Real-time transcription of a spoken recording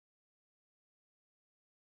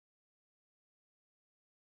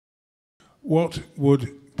What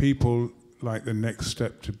would people like the next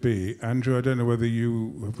step to be? Andrew, I don't know whether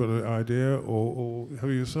you have got an idea, or have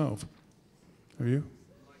you yourself? Have you?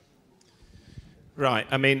 Right.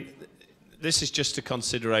 I mean, this is just a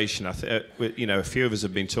consideration. You know, a few of us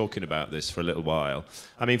have been talking about this for a little while.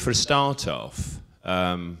 I mean, for a start off,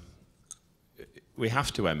 we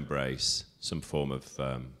have to embrace some form of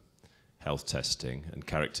health testing and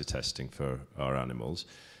character testing for our animals.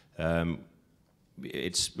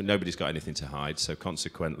 Nobody's got anything to hide, so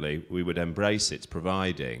consequently we would embrace it,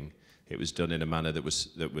 providing it was done in a manner that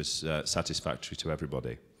was satisfactory to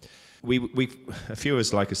everybody. A few of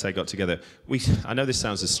us, like I say, got together. I know this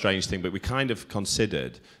sounds a strange thing, but we kind of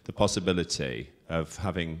considered the possibility of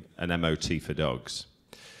having an MOT for dogs.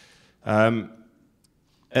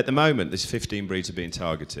 At the moment, there's 15 breeds are being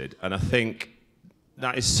targeted, and I think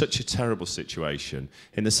that is such a terrible situation.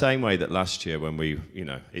 In the same way that last year, when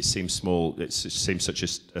it seems small, it seems such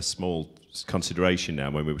a small consideration now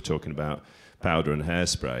when we were talking about powder and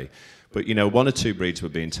hairspray. But, you know, 1 or 2 breeds were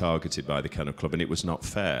being targeted by the Kennel Club, and it was not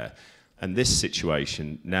fair. And this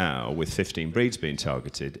situation now, with 15 breeds being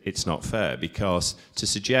targeted, it's not fair, because to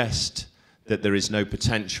suggest that there is no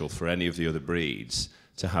potential for any of the other breeds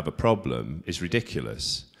to have a problem is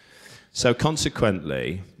ridiculous. So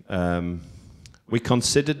consequently, we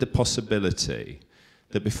considered the possibility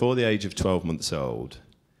that before the age of 12 months old,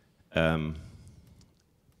 an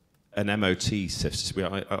MOT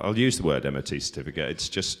certificate, I'll use the word MOT certificate, it's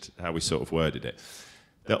just how we sort of worded it,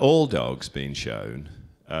 that all dogs being shown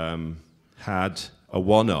had a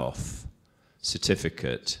one-off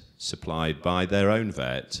certificate supplied by their own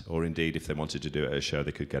vet, or indeed if they wanted to do it at a show,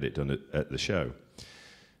 they could get it done at the show.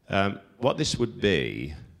 What this would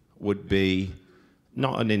be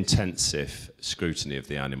not an intensive scrutiny of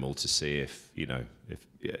the animal to see if, you know,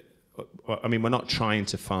 I mean, we're not trying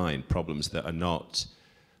to find problems that are not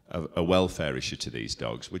a welfare issue to these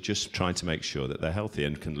dogs. We're just trying to make sure that they're healthy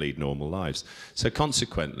and can lead normal lives. So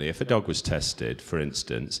consequently, if a dog was tested, for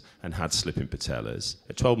instance, and had slipping patellas,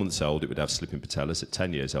 at 12 months old it would have slipping patellas, at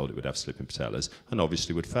 10 years old it would have slipping patellas, and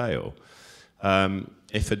obviously would fail.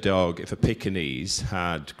 If a Pekingese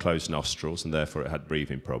had closed nostrils and therefore it had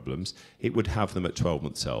breathing problems, it would have them at 12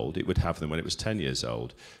 months old, it would have them when it was 10 years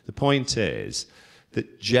old. The point is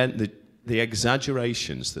that the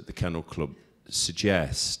exaggerations that the Kennel Club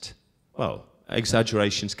suggest, well,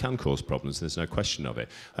 exaggerations can cause problems, there's no question of it.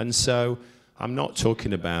 And so I'm not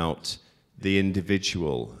talking about the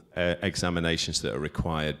individual examinations that are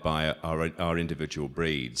required by our individual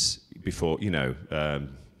breeds before, you know,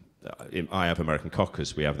 I have American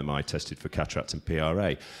Cockers, we have them eye tested for cataract and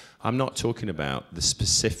PRA. I'm not talking about the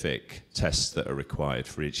specific tests that are required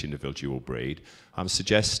for each individual breed. I'm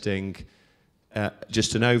suggesting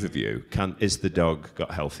just an overview. Is the dog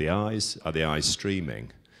got healthy eyes? Are the eyes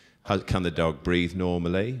streaming? Can the dog breathe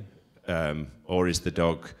normally? Or is the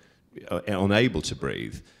dog unable to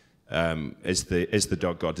breathe? Is the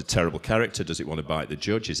dog got a terrible character? Does it want to bite the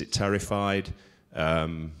judge? Is it terrified?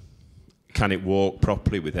 Can it walk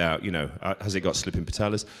properly without, you know, has it got slipping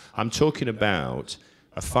patellas? I'm talking about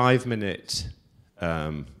a 5-minute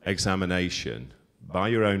examination by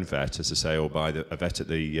your own vet, as I say, or by a vet at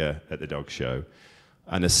the dog show,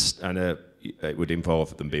 and it would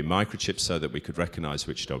involve them being microchipped so that we could recognise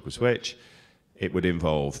which dog was which. It would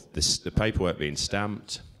involve the paperwork being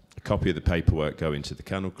stamped, a copy of the paperwork going to the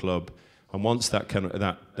Kennel Club, and once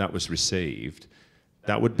that was received,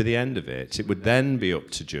 that would be the end of it. It would then be up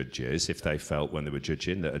to judges, if they felt when they were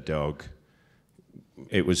judging that a dog,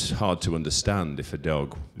 it was hard to understand if a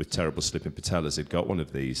dog with terrible slipping patellas had got one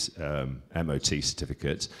of these MOT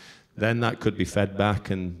certificates, then that could be fed back,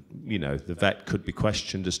 and, you know, the vet could be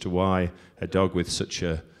questioned as to why a dog with such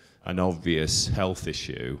an obvious health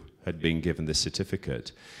issue had been given this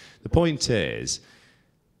certificate. The point is,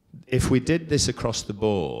 if we did this across the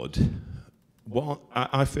board,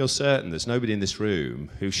 I feel certain there's nobody in this room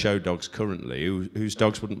who show dogs currently whose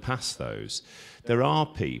dogs wouldn't pass those. There are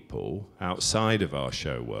people outside of our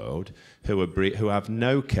show world who have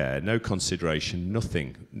no care, no consideration,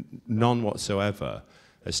 none whatsoever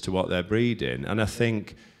as to what they're breeding. And I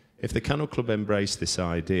think if the Kennel Club embraced this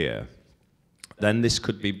idea, then this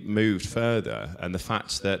could be moved further, and the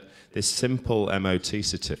fact that this simple MOT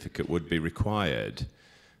certificate would be required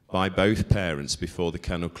by both parents before the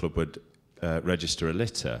Kennel Club would register a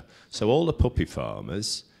litter. So all the puppy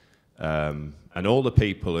farmers and all the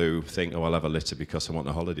people who think, oh, I'll have a litter because I want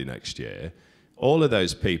a holiday next year, all of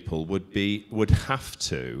those people would have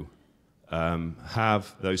to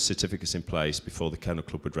have those certificates in place before the Kennel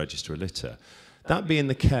Club would register a litter. That being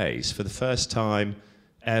the case, for the first time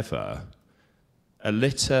ever, a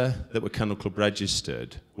litter that were Kennel Club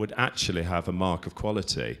registered would actually have a mark of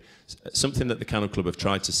quality. Something that the Kennel Club have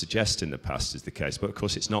tried to suggest in the past is the case, but of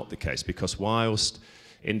course it's not the case, because whilst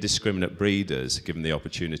indiscriminate breeders are given the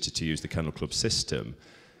opportunity to use the Kennel Club system,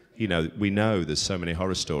 you know, we know there's so many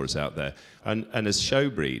horror stories out there. And as show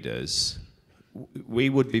breeders, we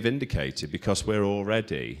would be vindicated because we're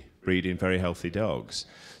already breeding very healthy dogs.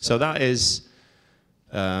 So that is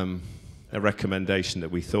a recommendation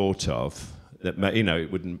that we thought of, that may, you know,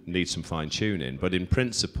 it would need some fine-tuning, but in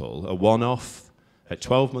principle, a one-off at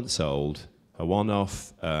 12 months old, a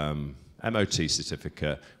one-off MOT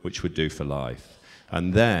certificate, which would do for life.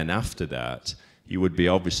 And then after that, you would be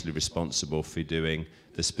obviously responsible for doing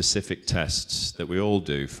the specific tests that we all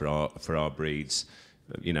do for our breeds,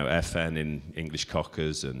 you know, FN in English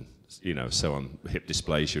Cockers and, you know, so on, hip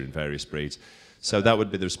dysplasia in various breeds. So that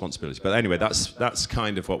would be the responsibility. But anyway, that's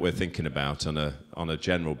kind of what we're thinking about on a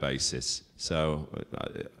general basis. So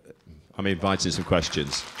I'm inviting some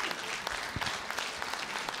questions.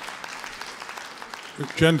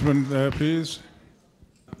 Gentleman there, please.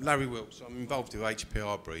 Larry Wilkes. I'm involved with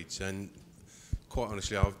HPR breeds, and quite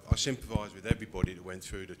honestly, I sympathise with everybody that went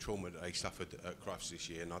through the trauma that they suffered at Crufts this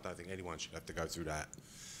year, and I don't think anyone should have to go through that.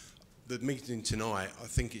 The meeting tonight, I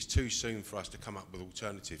think it's too soon for us to come up with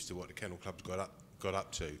alternatives to what the Kennel Club's got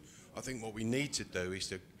up to. I think what we need to do is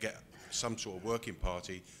to get some sort of working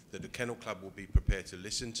party that the Kennel Club will be prepared to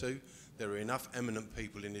listen to. There are enough eminent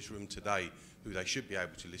people in this room today who they should be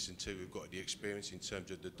able to listen to, who've got the experience in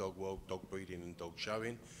terms of the dog world, dog breeding and dog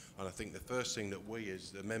showing. And I think the first thing that we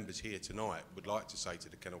as the members here tonight would like to say to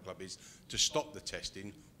the Kennel Club is to stop the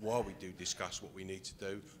testing while we do discuss what we need to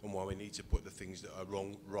do and while we need to put the things that are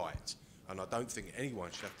wrong right. And I don't think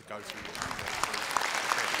anyone should have to go through what we go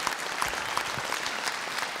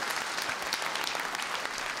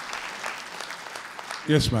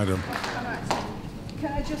through. Yes, madam.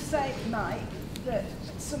 Can I just say, Mike, that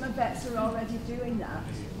some vets are already doing that?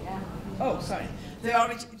 Yeah. Oh, sorry. They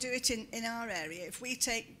already do it in our area. If we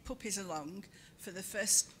take puppies along for the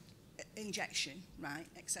first injection, right,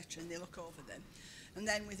 etc., and they look over them, and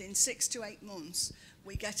then within 6 to 8 months,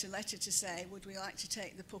 we get a letter to say, would we like to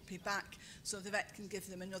take the puppy back so the vet can give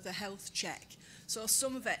them another health check? So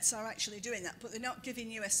some vets are actually doing that, but they're not giving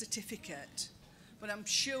you a certificate. But I'm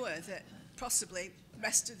sure that possibly the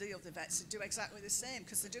rest of the other vets do exactly the same,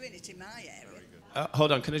 because they're doing it in my area.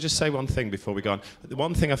 Hold on, can I just say one thing before we go on? The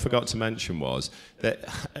one thing I forgot to mention was that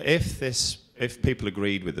if people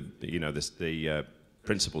agreed with the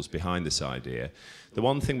principles behind this idea, the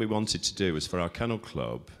one thing we wanted to do was for our Kennel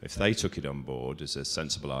Club, if they took it on board as a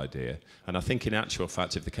sensible idea, and I think in actual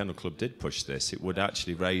fact if the Kennel Club did push this, it would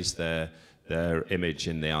actually raise their image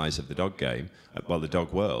in the eyes of the dog game, well, the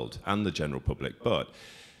dog world and the general public. But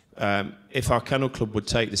if our Kennel Club would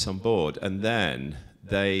take this on board and then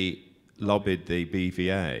they lobbied the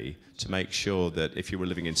BVA to make sure that if you were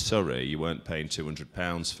living in Surrey, you weren't paying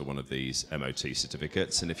 £200 for one of these MOT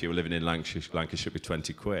certificates, and if you were living in Lancashire, it should be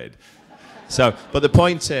 20 quid. So, but the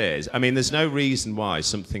point is, I mean, there's no reason why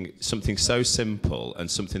something so simple and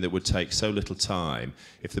something that would take so little time,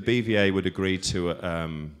 if the BVA would agree to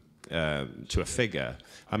a figure,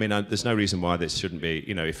 I mean, there's no reason why this shouldn't be,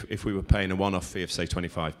 you know, if we were paying a one-off fee of, say,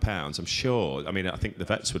 £25, I'm sure, I mean, I think the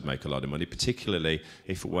vets would make a lot of money, particularly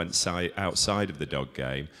if it went outside of the dog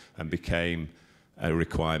game and became a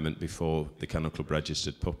requirement before the Kennel Club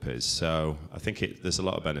registered puppies. So I think there's a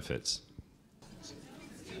lot of benefits.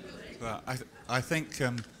 Well, I think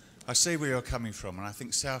I see where you're coming from, and I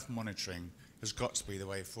think self-monitoring has got to be the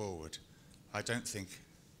way forward. I don't think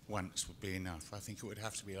once would be enough. I think it would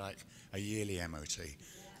have to be like a yearly MOT.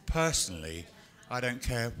 Personally, I don't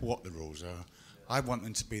care what the rules are. I want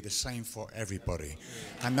them to be the same for everybody,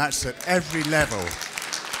 and that's at every level.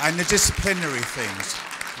 And the disciplinary things,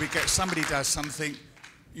 we get somebody does something,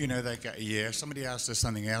 you know, they get a year. Somebody else does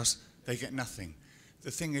something else, they get nothing.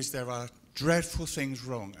 The thing is, there are dreadful things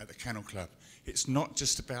wrong at the Kennel Club. It's not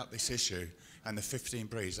just about this issue and the 15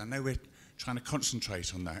 breeds. I know we're trying to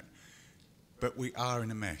concentrate on that, but we are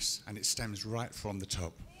in a mess, and it stems right from the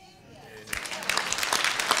top.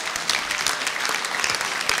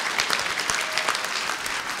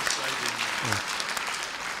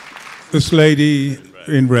 This lady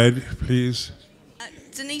in red, please.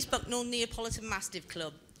 Denise Bucknell, Neapolitan Mastiff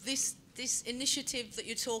Club. This initiative that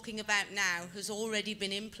you're talking about now has already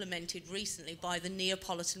been implemented recently by the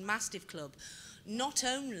Neapolitan Mastiff Club. Not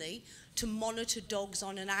only to monitor dogs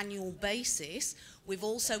on an annual basis, we've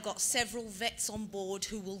also got several vets on board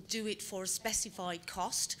who will do it for a specified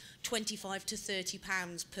cost, £25 to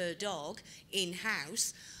 £30 per dog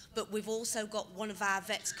in-house. but we've also got one of our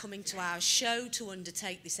vets coming to our show to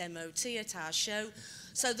undertake this MOT at our show,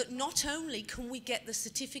 so that not only can we get the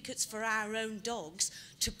certificates for our own dogs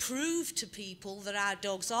to prove to people that our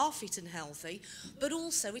dogs are fit and healthy, but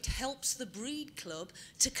also it helps the breed club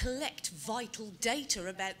to collect vital data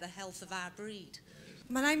about the health of our breed.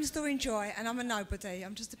 My name's Doreen Joy and I'm a nobody.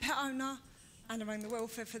 I'm just a pet owner and I run the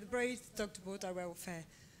welfare for the breed, Dog to Bordeaux Welfare.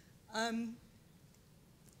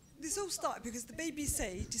 This all started because the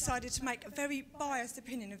BBC decided to make a very biased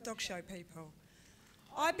opinion of dog show people.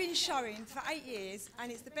 I've been showing for 8 years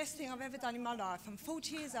and it's the best thing I've ever done in my life. I'm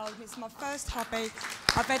 40 years old and it's my first hobby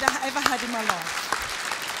I've ever had in my life.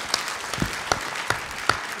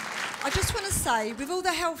 I just want to say, with all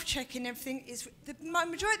the health checking and everything, the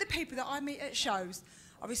majority of the people that I meet at shows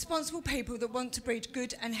are responsible people that want to breed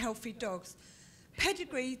good and healthy dogs.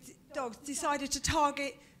 Pedigree dogs decided to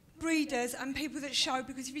target breeders and people that show,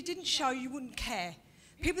 because if you didn't show, you wouldn't care.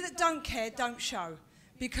 People that don't care don't show,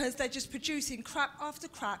 because they're just producing crap after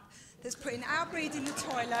crap that's putting our breed in the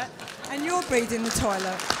toilet and your breed in the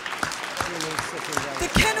toilet. The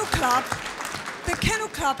Kennel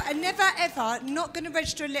Club are never ever not going to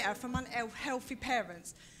register a litter from unhealthy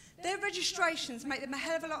parents. Their registrations make them a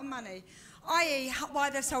hell of a lot of money, i.e.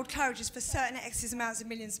 why they've sold carriages for certain excess amounts of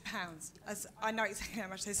millions of pounds, as I know exactly how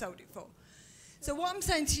much they sold it for. So what I'm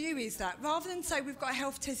saying to you is that rather than say we've got a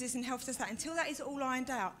health test this and health test that, until that is all ironed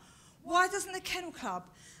out, why doesn't the Kennel Club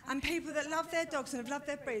and people that love their dogs and have loved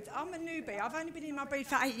their breeds, I'm a newbie, I've only been in my breed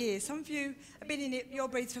for 8 years, some of you have been in your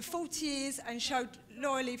breeds for 40 years and showed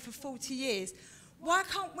loyally for 40 years, why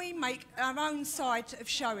can't we make our own side of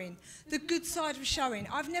showing, the good side of showing?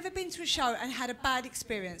 I've never been to a show and had a bad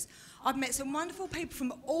experience. I've met some wonderful people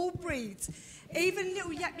from all breeds, even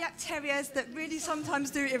little yap-yap terriers that really sometimes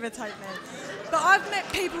do irritate me. But I've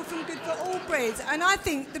met people from good for all breeds, and I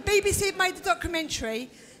think the BBC have made the documentary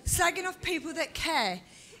slagging off people that care.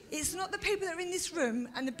 It's not the people that are in this room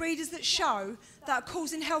and the breeders that show that are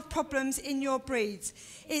causing health problems in your breeds.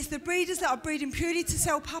 It's the breeders that are breeding purely to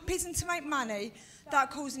sell puppies and to make money that are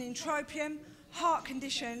causing entropium, heart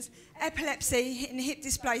conditions, epilepsy and hip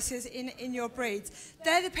dysplasias in your breeds.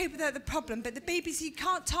 They're the people that are the problem, but the BBC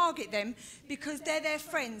can't target them because they're their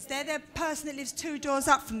friends. They're the person that lives 2 doors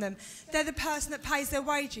up from them. They're the person that pays their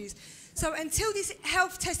wages. So until this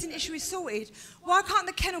health testing issue is sorted, why can't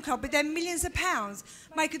the Kennel Club, with their millions of pounds,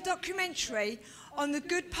 make a documentary on the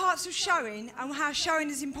good parts of showing and how showing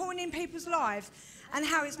is important in people's lives and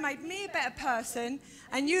how it's made me a better person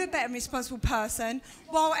and you a better and responsible person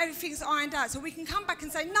while everything's ironed out, so we can come back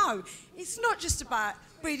and say, no, it's not just about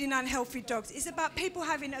breeding unhealthy dogs, it's about people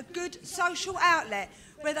having a good social outlet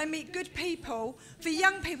where they meet good people. For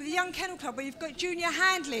young people, the Young Kennel Club, where you've got junior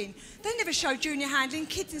handling. They never show junior handling.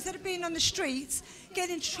 Kids, instead of being on the streets,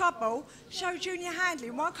 getting into trouble, show junior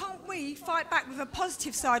handling. Why can't we fight back with a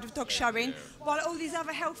positive side of dog showing while all these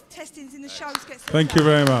other health testings in the shows get... Thank you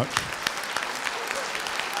very much.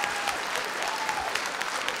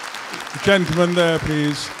 Gentleman there,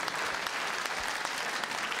 please.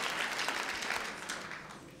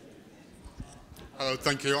 Hello,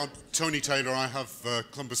 thank you. I'm Tony Taylor. I have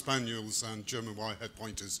Clumber Spaniels and German Wirehead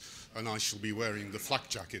Pointers, and I shall be wearing the flak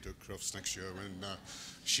jacket at Crufts next year, and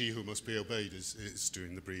she who must be obeyed is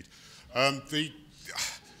doing the breed.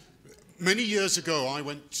 Many years ago,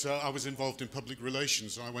 I was involved in public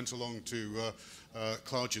relations. I went along to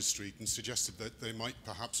Clarges Street and suggested that they might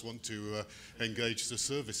perhaps want to engage the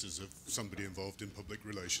services of somebody involved in public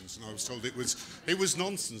relations. And I was told it was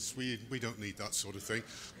nonsense. We don't need that sort of thing.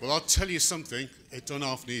 Well, I'll tell you something. It don't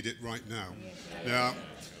half need it right now. Now,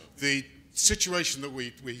 the situation that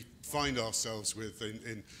we find ourselves with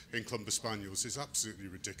in Clumber Spaniels is absolutely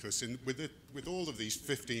ridiculous. With all of these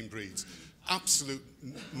 15 breeds, absolute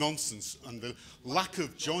nonsense, and the lack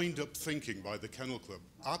of joined-up thinking by the Kennel Club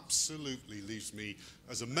absolutely leaves me,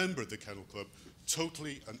 as a member of the Kennel Club,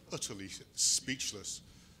 totally and utterly speechless.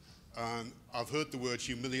 And I've heard the word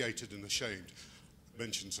humiliated and ashamed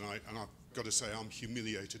mentioned tonight, and I've got to say I'm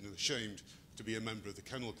humiliated and ashamed to be a member of the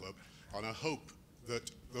Kennel Club, and I hope that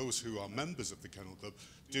those who are members of the Kennel Club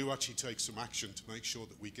do actually take some action to make sure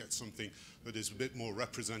that we get something that is a bit more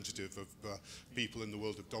representative of people in the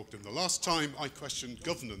world of dogdom. The last time I questioned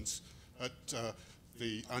governance at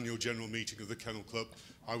the annual general meeting of the Kennel Club,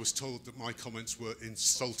 I was told that my comments were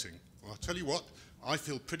insulting. Well, I'll tell you what, I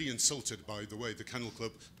feel pretty insulted by the way the Kennel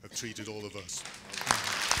Club have treated all of us.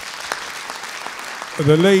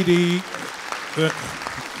 The lady...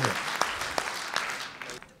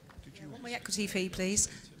 My equity fee, please.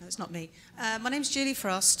 No, it's not me. My name's Julie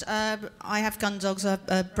Frost. I have gun dogs,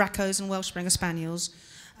 Bracos and Welsh Springer Spaniels.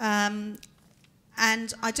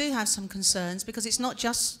 And I do have some concerns because it's not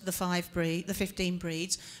just the 15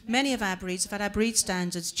 breeds. Many of our breeds have had our breed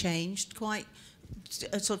standards changed quite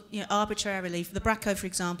sort of, arbitrarily. The Bracco, for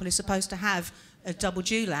example, is supposed to have a double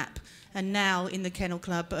dewlap, and now in the Kennel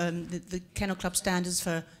Club, the Kennel Club standards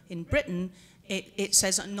in Britain, it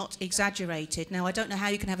says not exaggerated. Now, I don't know how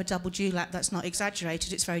you can have a double dewlap that's not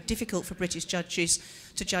exaggerated. It's very difficult for British judges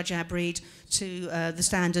to judge our breed to the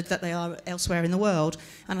standard that they are elsewhere in the world.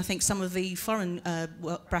 And I think some of the foreign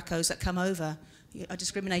Braccos that come over are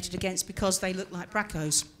discriminated against because they look like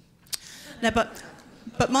Braccos. Now,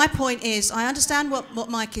 but my point is, I understand what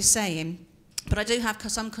Mike is saying, but I do have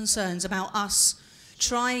some concerns about us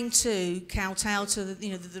trying to kowtow to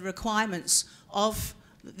the requirements of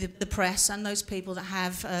the press and those people that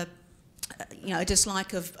have a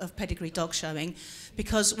dislike of pedigree dog showing,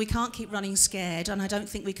 because we can't keep running scared, and I don't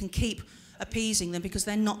think we can keep appeasing them because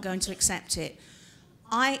they're not going to accept it.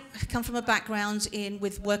 I come from a background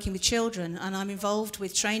with working with children, and I'm involved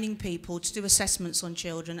with training people to do assessments on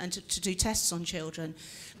children and to do tests on children.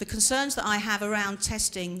 The concerns that I have around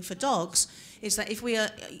testing for dogs is that if we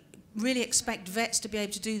really expect vets to be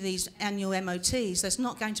able to do these annual MOTs, there's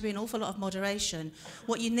not going to be an awful lot of moderation.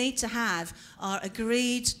 What you need to have are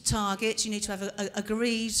agreed targets. You need to have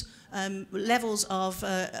agreed levels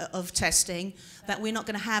of testing that we're not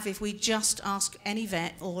going to have if we just ask any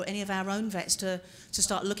vet or any of our own vets to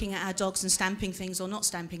start looking at our dogs and stamping things or not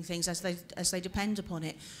stamping things as they depend upon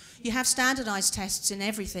it. You have standardised tests in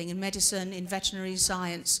everything, in medicine, in veterinary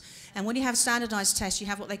science. And when you have standardised tests, you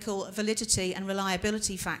have what they call validity and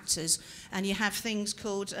reliability factors. And you have things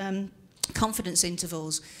called confidence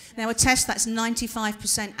intervals. Now, a test that's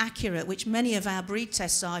 95% accurate, which many of our breed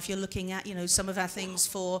tests are, if you're looking at, some of our things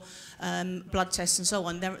for blood tests and so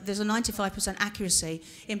on, there's a 95% accuracy.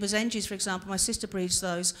 In Bosengis, for example, my sister breeds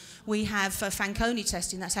those, we have Fanconi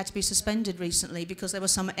testing that's had to be suspended recently because there were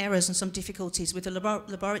some errors and some difficulties with the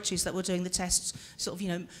laboratories that were doing the tests, sort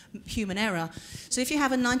of, human error. So if you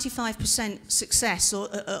have a 95% success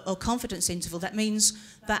or confidence interval, that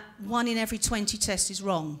means that 1 in every 20 tests is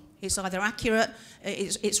wrong. It's either accurate,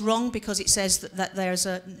 it's wrong because it says that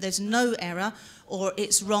there's no error, or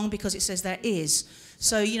it's wrong because it says there is.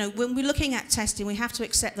 So, when we're looking at testing, we have to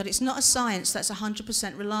accept that it's not a science that's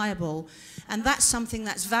 100% reliable. And that's something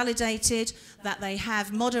that's validated, that they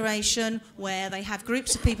have moderation, where they have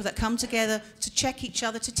groups of people that come together to check each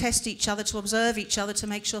other, to test each other, to observe each other, to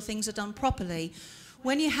make sure things are done properly.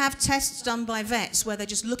 When you have tests done by vets where they're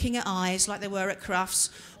just looking at eyes like they were at Crufts,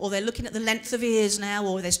 or they're looking at the length of ears now,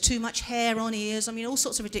 or there's too much hair on ears, all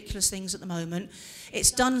sorts of ridiculous things at the moment, it's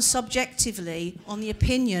done subjectively on the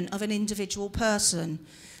opinion of an individual person.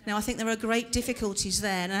 Now, I think there are great difficulties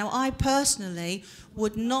there. Now, I personally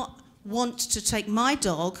would not want to take my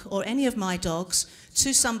dog or any of my dogs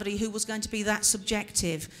to somebody who was going to be that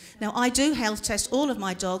subjective. Now, I do health test all of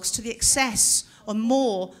my dogs to the excess or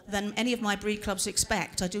more than any of my breed clubs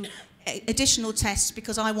expect. I do additional tests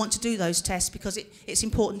because I want to do those tests because it's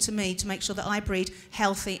important to me to make sure that I breed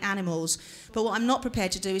healthy animals. But what I'm not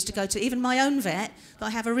prepared to do is to go to even my own vet that I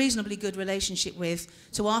have a reasonably good relationship with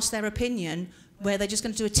to ask their opinion, where they're just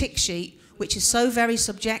going to do a tick sheet, which is so very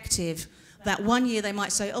subjective that one year they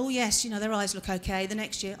might say, oh yes, their eyes look okay. The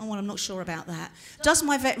next year, oh well, I'm not sure about that. Does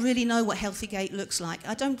my vet really know what healthy gait looks like?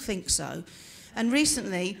 I don't think so. And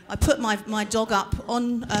recently, I put my dog up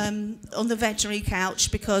on the veterinary couch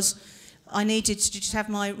because I needed to just have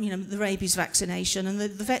my, the rabies vaccination. And the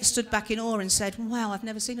vet stood back in awe and said, wow, I've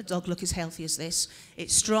never seen a dog look as healthy as this.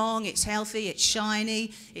 It's strong, it's healthy, it's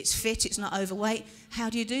shiny, it's fit, it's not overweight. How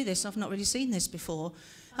do you do this? I've not really seen this before.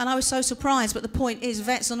 And I was so surprised, but the point is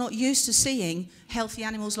vets are not used to seeing healthy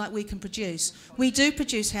animals like we can produce. We do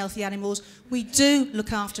produce healthy animals, we do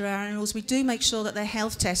look after our animals, we do make sure that they're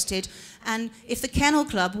health tested, and if the Kennel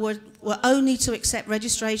Club were only to accept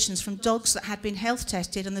registrations from dogs that had been health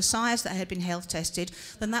tested and the sires that had been health tested,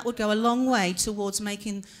 then that would go a long way towards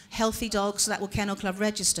making healthy dogs that were Kennel Club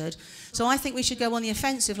registered. So I think we should go on the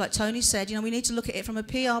offensive, like Tony said. We need to look at it from a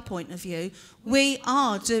PR point of view. We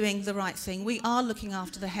are doing the right thing. We are looking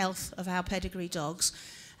after the health of our pedigree dogs,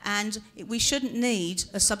 and we shouldn't need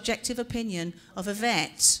a subjective opinion of a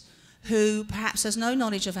vet who perhaps has no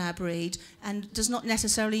knowledge of our breed and does not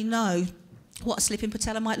necessarily know what a slipping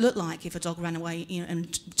patella might look like if a dog ran away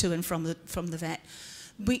and to and from the vet.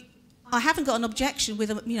 I haven't got an objection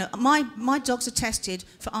with my dogs are tested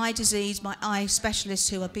for eye disease by eye specialists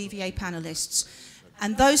who are BVA panelists,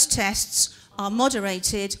 and those tests are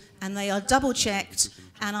moderated and they are double checked,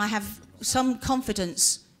 and I have some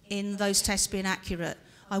confidence in those tests being accurate.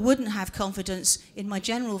 I wouldn't have confidence in my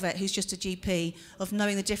general vet, who's just a GP, of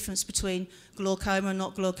knowing the difference between glaucoma and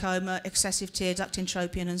not glaucoma, excessive tear duct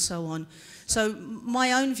entropion, and so on. So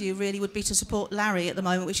my own view really would be to support Larry at the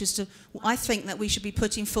moment, which is to, I think that we should be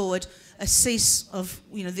putting forward a cease of,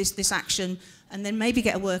 you know, this action, and then maybe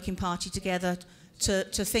get a working party together to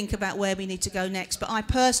think about where we need to go next. But I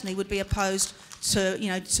personally would be opposed to, you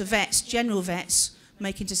know, to vets, general vets,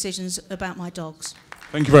 making decisions about my dogs.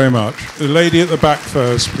 Thank you very much. The lady at the back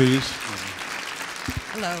first, please.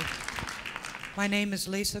 Hello. My name is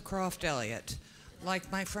Lisa Croft Elliott.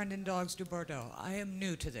 Like my friend in Dogs du Bordeaux, I am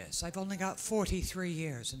new to this. I've only got 43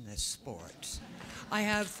 years in this sport. I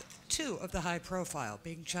have 2 of the high profile,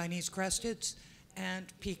 being Chinese Cresteds and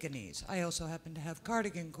Pekingese. I also happen to have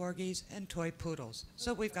cardigan corgis and toy poodles.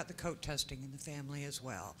 So we've got the coat testing in the family as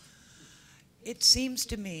well. It seems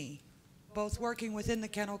to me, both working within the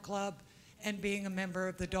Kennel Club and being a member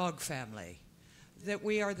of the dog family, that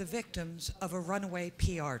we are the victims of a runaway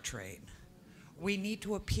PR train. We need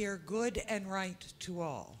to appear good and right to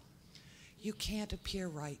all. You can't appear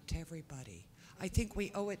right to everybody. I think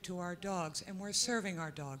we owe it to our dogs, and we're serving our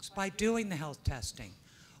dogs by doing the health testing.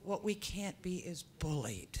 What we can't be is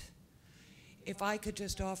bullied. If I could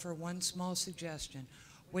just offer one small suggestion,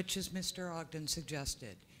 which is Mr. Ogden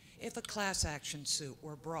suggested, if a class action suit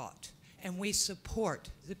were brought and we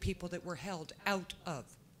support the people that were held out of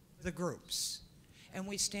the groups, and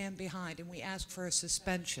we stand behind and we ask for a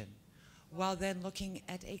suspension, while then looking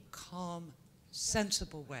at a calm,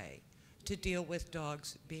 sensible way to deal with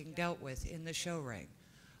dogs being dealt with in the show ring.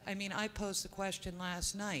 I mean, I posed the question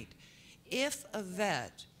last night. If a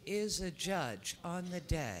vet is a judge on the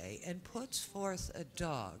day and puts forth a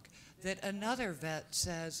dog that another vet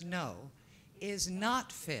says no, is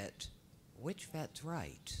not fit, which vet's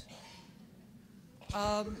right?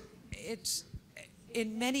 It's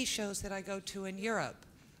in many shows that I go to in Europe,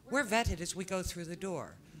 we're vetted as we go through the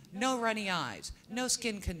door. No runny eyes, no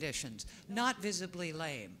skin conditions, not visibly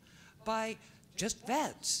lame, by just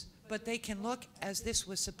vets. But they can look as this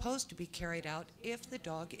was supposed to be carried out if the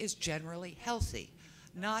dog is generally healthy,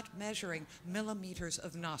 not measuring millimeters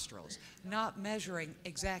of nostrils, not measuring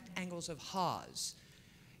exact angles of haws.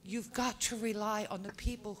 You've got to rely on the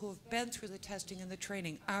people who have been through the testing and the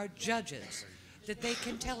training, our judges, that they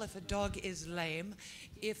can tell if a dog is lame,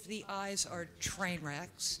 if the eyes are train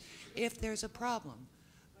wrecks, if there's a problem.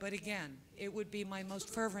 But again, it would be my most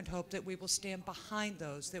fervent hope that we will stand behind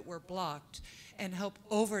those that were blocked and help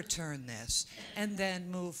overturn this and then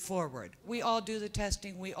move forward. We all do the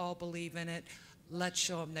testing, we all believe in it. Let's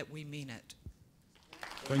show them that we mean it.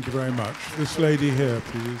 Thank you very much. This lady here,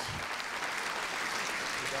 please.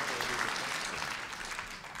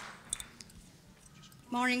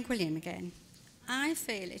 Maureen William again. I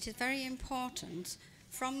feel it is very important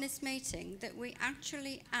from this meeting that we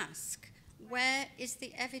actually ask where is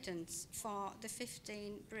the evidence for the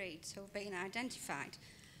 15 breeds who have been identified.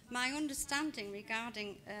 My understanding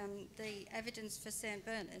regarding the evidence for St.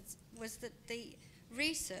 Bernard's was that the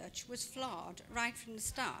research was flawed right from the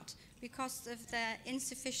start because of their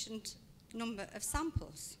insufficient number of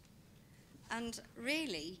samples. And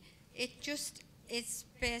really, it just is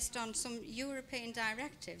based on some European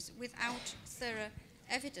directives without thorough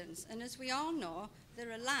evidence. And as we all know,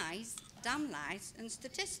 there are lies, damn lies, and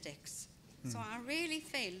statistics. So I really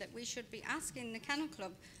feel that we should be asking the Kennel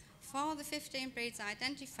Club for the 15 breeds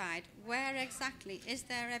identified, where exactly is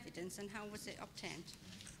their evidence and how was it obtained?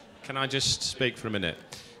 Can I just speak for a minute?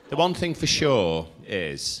 The one thing for sure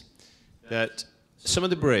is that some of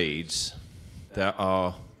the breeds that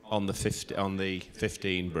are on the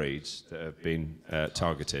 15 breeds that have been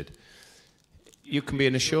targeted, you can be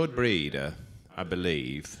an assured breeder, I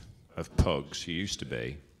believe, of pugs, you used to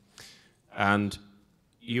be, and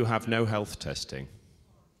you have no health testing.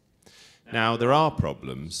 Now, there are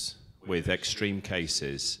problems with extreme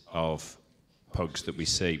cases of pugs that we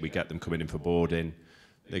see. We get them coming in for boarding,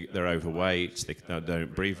 they're overweight, they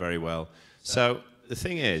don't breathe very well. So the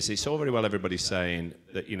thing is, it's all very well everybody saying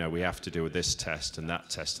that, you know, we have to do this test and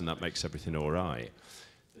that makes everything all right.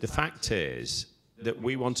 The fact is that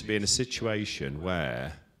we want to be in a situation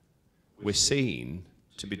where we're seen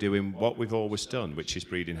to be doing what we've always done, which is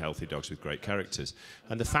breeding healthy dogs with great characters.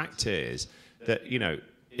 And the fact is that, you know,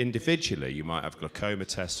 individually you might have glaucoma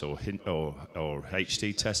tests or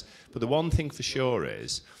HD tests, but the one thing for sure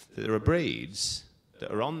is that there are breeds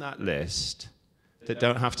that are on that list that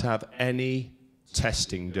don't have to have any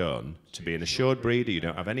testing done to be an assured breeder. You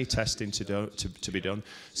don't have any testing to be done.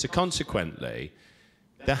 So consequently,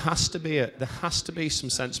 there has to be some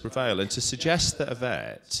sense prevail. And to suggest that a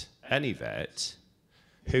vet, any vet,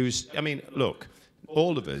 who's, I mean, look,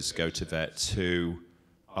 all of us go to vets who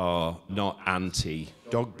are not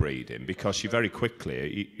anti-dog breeding, because you very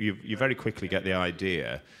quickly get the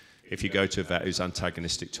idea if you go to a vet who's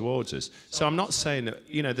antagonistic towards us. So I'm not saying that,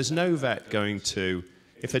 you know, there's no vet going to,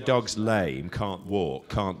 if a dog's lame, can't walk,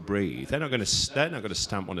 can't breathe, they're not going to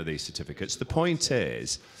stamp one of these certificates. The point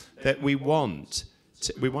is that we want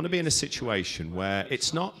to be in a situation where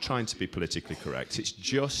it's not trying to be politically correct, it's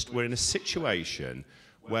just we're in a situation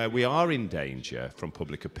where we are in danger from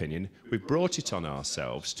public opinion. We've brought it on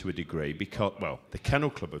ourselves to a degree because, well, the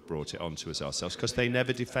Kennel Club have brought it on to us ourselves because they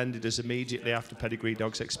never defended us immediately after pedigree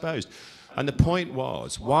dogs exposed. And the point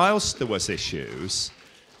was, whilst there were issues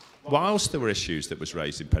that was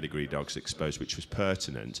raised in pedigree dogs exposed, which was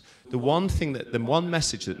pertinent, the one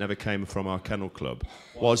message that never came from our Kennel Club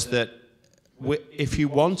was that if you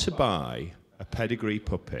want to buy a pedigree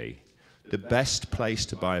puppy, the best place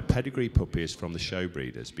to buy a pedigree puppy is from the show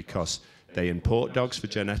breeders, because they import dogs for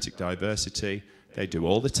genetic diversity, they do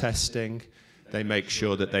all the testing, they make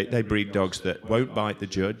sure that they breed dogs that won't bite the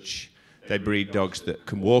judge, they breed dogs that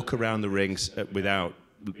can walk around the rings without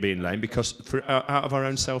being lame, because out of our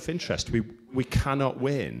own self-interest, we cannot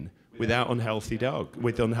win without unhealthy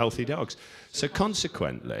dogs. So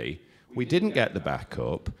consequently, we didn't get the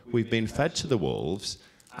backup, we've been fed to the wolves,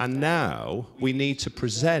 and now we need to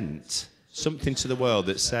present something to the world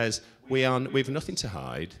that says we've nothing to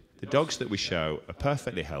hide, the dogs that we show are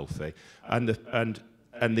perfectly healthy, and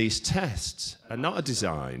these tests are not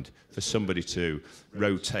designed for somebody to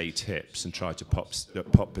rotate hips and try to pop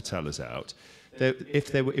patellas out.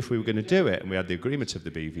 If we were going to do it and we had the agreement of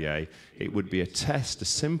the BVA, it would be a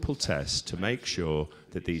simple test to make sure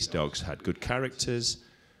that these dogs had good characters,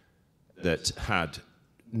 that had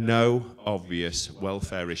no obvious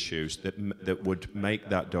welfare issues that would make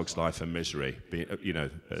that dog's life a misery, you know,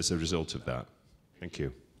 as a result of that. Thank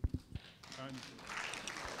you.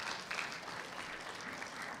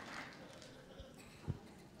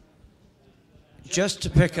 Just to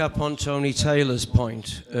pick up on Tony Taylor's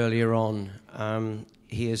point earlier on,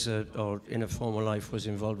 he is or in a former life was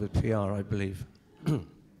involved with PR, I believe.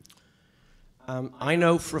 I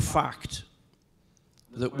know for a fact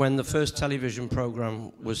that when the first television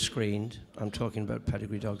program was screened, I'm talking about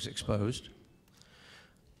Pedigree Dogs Exposed,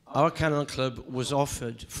 our Kennel Club was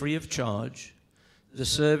offered free of charge the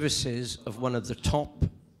services of one of the top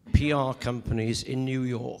PR companies in New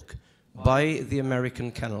York by the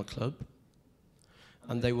American Kennel Club,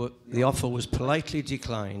 and the offer was politely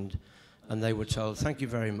declined, and they were told, thank you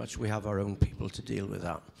very much, we have our own people to deal with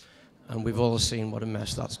that. And we've all seen what a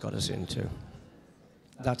mess that's got us into.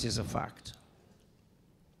 That is a fact.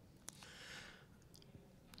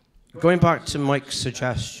 Going back to Mike's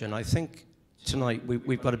suggestion, I think tonight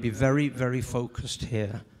we've got to be very, very focused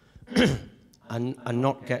here and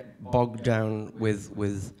not get bogged down with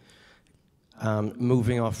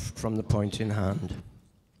moving off from the point in hand.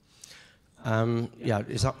 Yeah,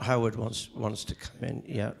 is that Howard wants to come in?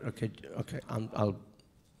 Yeah, okay. I'll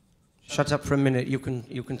shut up for a minute. You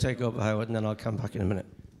can take over, Howard, and then I'll come back in a minute.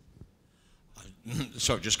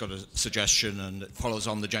 So I've just got a suggestion, and it follows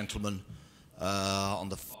on the gentleman on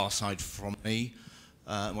the far side from me.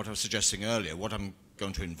 What I was suggesting earlier, what I'm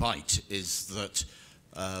going to invite is that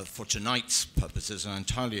for tonight's purposes, I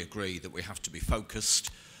entirely agree that we have to be focused.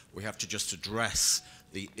 We have to just address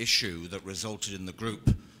the issue that resulted in the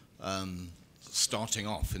group starting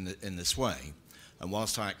off in this way. And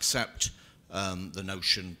whilst I accept the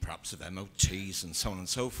notion perhaps of MOTs and so on and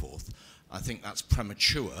so forth, I think that's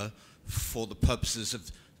premature for the purposes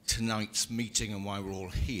of tonight's meeting and why we're all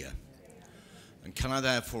here. And can I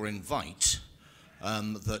therefore invite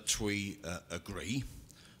that we agree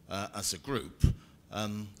as a group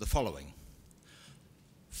the following.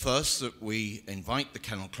 First, that we invite the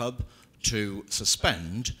Kennel Club to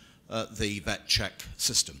suspend the vet check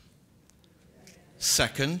system.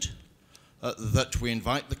 Second, that we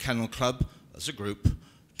invite the Kennel Club as a group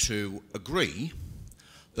to agree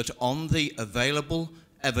that on the available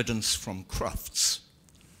evidence from Crufts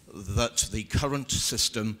that the current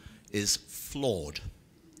system is flawed.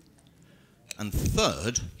 And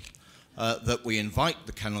third, that we invite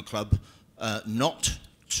the Kennel Club not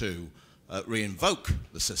to re-invoke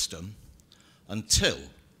the system until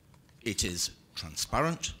it is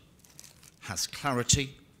transparent, has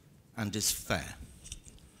clarity, and is fair.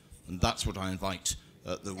 And that's what I invite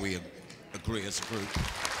that we agree as a group.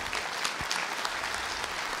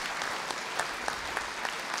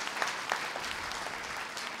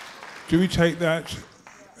 Do we take that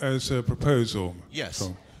as a proposal? Yes.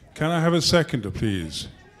 So, can I have a seconder, please?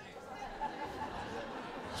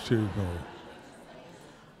 Stu Hall.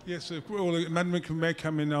 Yes, well, the amendment may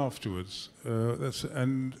come in afterwards.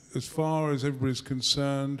 And as far as everybody's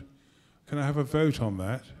concerned, can I have a vote on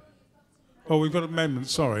that? Oh, we've got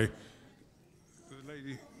amendments, sorry. The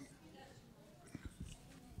lady.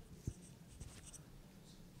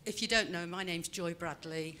 If you don't know, my name's Joy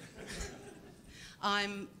Bradley.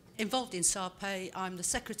 I'm involved in SARPE. I'm the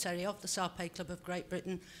secretary of the SARPE Club of Great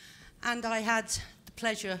Britain, and I had the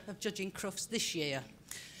pleasure of judging Crufts this year.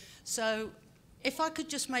 So if I could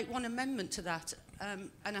just make one amendment to that, and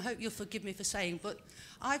I hope you'll forgive me for saying, but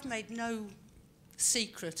I've made no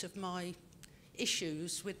secret of my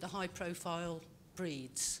issues with the high-profile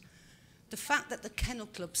breeds. The fact that the Kennel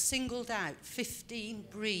Club singled out 15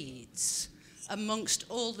 breeds amongst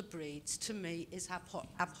all the breeds, to me, is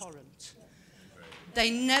abhorrent. They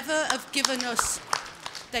never have given us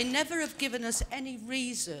any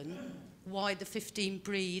reason why the 15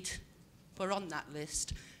 breed were on that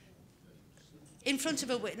list. In front of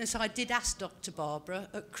a witness, I did ask Dr. Barbara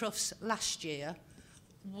at Crufts last year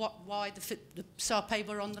why the SARPE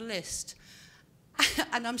were on the list.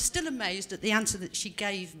 And I'm still amazed at the answer that she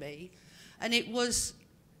gave me. And it was,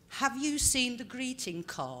 have you seen the greeting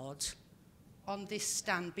card on this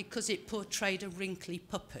stand because it portrayed a wrinkly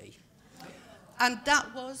puppy? And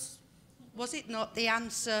that was it not, the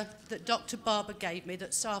answer that Dr. Barber gave me,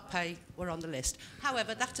 that SARPE were on the list?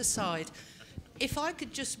 However, that aside, if I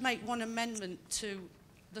could just make one amendment to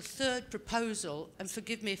the third proposal, and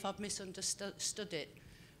forgive me if I've misunderstood it,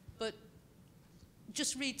 but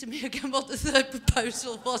just read to me again what the third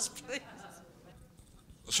proposal was, please.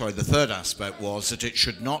 Sorry, the third aspect was that it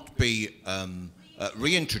should not be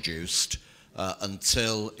reintroduced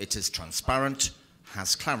until it is transparent,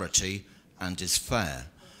 has clarity, and is fair.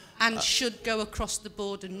 And should go across the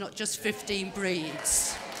board and not just 15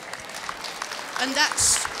 breeds. And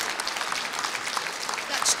that's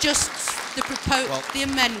just the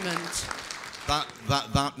amendment.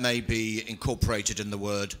 That may be incorporated in the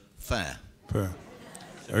word fair. Fair.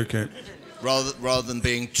 Okay. Rather than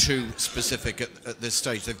being too specific at this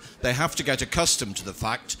stage. They have to get accustomed to the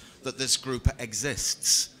fact that this group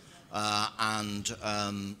exists and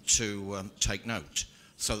to take note.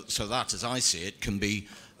 So that, as I see it, can be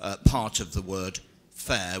part of the word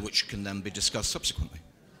fair, which can then be discussed subsequently.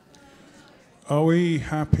 Are we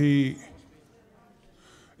happy?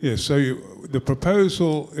 Yes, so the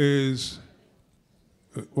proposal is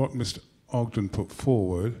what Mr. Ogden put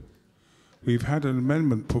forward. We've had an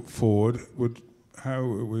amendment put forward.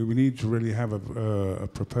 We need to really have a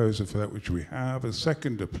proposer for that, which we have. A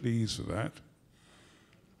seconder, please, for that.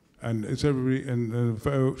 And is everybody in a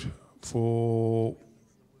vote for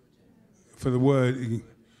the word?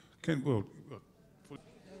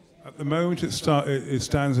 At the moment, it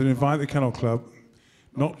stands and invite the Kennel Club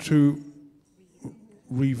not to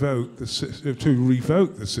revoke the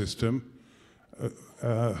system,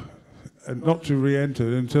 and not to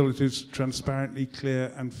re-enter until it is transparently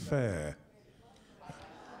clear and fair.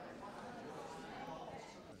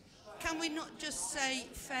 Can we not just say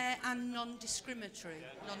fair and non-discriminatory,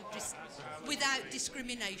 without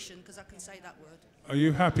discrimination, because I can say that word? Are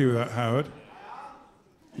you happy with that, Howard?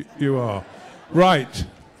 You are. Right.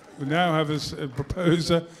 We now have a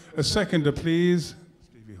proposer. A seconder, please.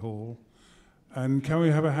 Stevie Hall. And can we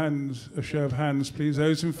have a show of hands, please?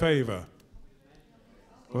 Those in favour?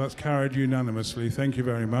 Well, that's carried unanimously. Thank you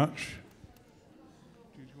very much.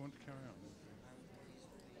 Do you want to carry on?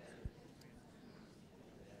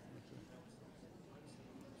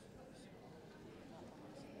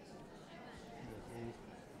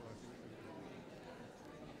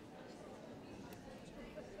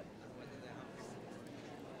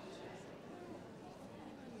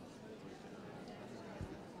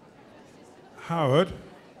 Howard,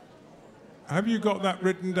 have you got that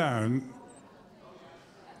written down?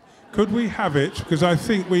 Could we have it? Because I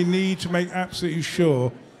think we need to make absolutely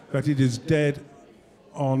sure that it is dead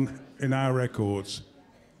on in our records,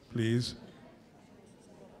 please.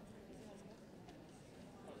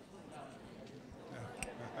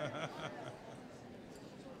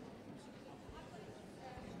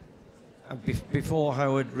 Before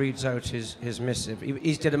Howard reads out his missive,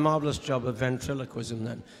 he's did a marvellous job of ventriloquism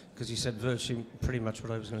then, because he said virtually pretty much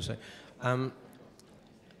what I was going to say.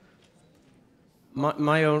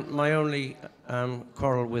 My only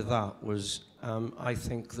quarrel with that was I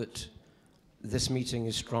think that this meeting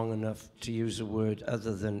is strong enough to use a word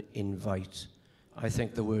other than invite. I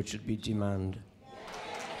think the word should be demand.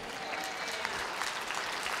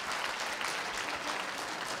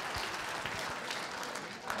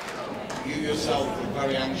 You yourself were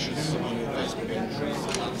very anxious on your Facebook entries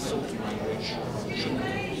that that sort of language shouldn't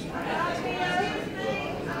be.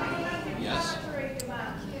 Yes?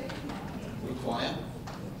 Choir.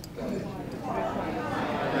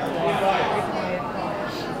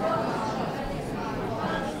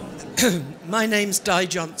 My name's Di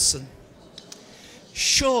Johnson.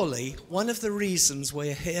 Surely one of the reasons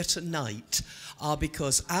we're here tonight are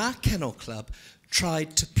because our kennel club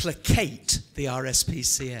tried to placate the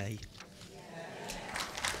RSPCA.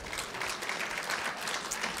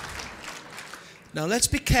 Now let's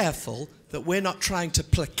be careful that we're not trying to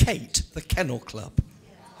placate the kennel club.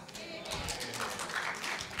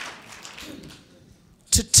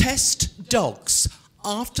 To test dogs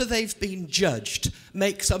after they've been judged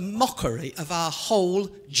makes a mockery of our whole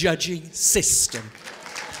judging system.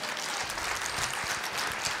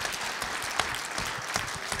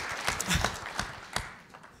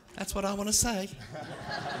 That's what I want to say.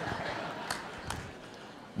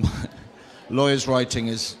 Lawyers' writing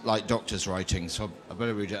is like doctors' writing, so I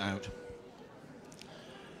better read it out.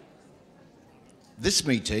 This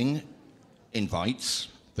meeting invites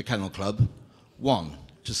the Kennel Club, 1,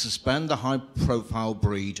 to suspend the high-profile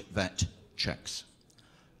breed vet checks.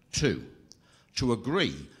 2, to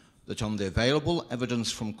agree that on the available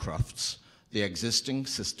evidence from Crufts, the existing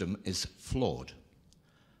system is flawed.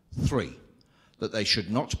 3, that they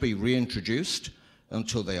should not be reintroduced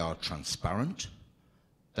until they are transparent,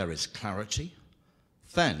 there is clarity,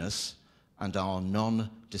 fairness, and are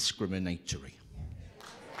non-discriminatory.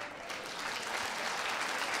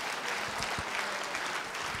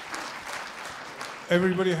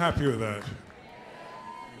 Everybody happy with that?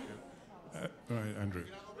 Right, Andrew.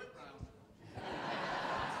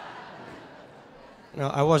 No,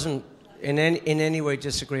 I wasn't in any way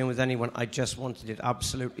disagreeing with anyone. I just wanted it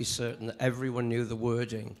absolutely certain that everyone knew the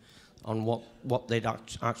wording on what they'd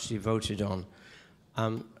actually voted on.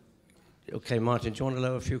 Okay, Martin, do you want to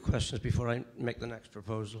lower a few questions before I make the next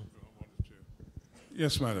proposal?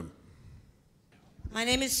 Yes, madam. My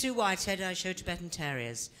name is Sue Whitehead. I show Tibetan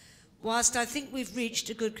Terriers. Whilst I think we've reached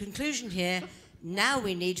a good conclusion here, now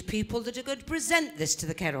we need people that are going to present this to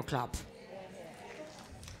the Kennel Club.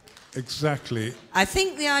 Exactly. I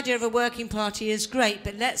think the idea of a working party is great,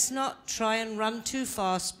 but let's not try and run too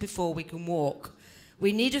fast before we can walk.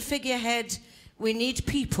 We need a figurehead. We need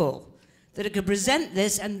people that are going to present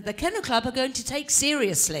this, and the Kennel Club are going to take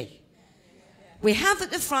seriously. We have at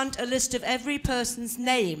the front a list of every person's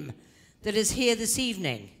name that is here this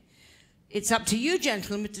evening. It's up to you,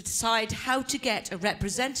 gentlemen, to decide how to get a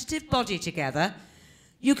representative body together.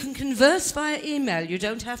 You can converse via email. You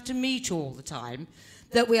don't have to meet all the time.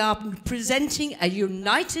 That we are presenting a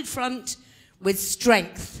united front with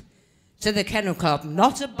strength to the Kennel Club,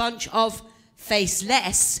 not a bunch of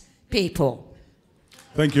faceless people.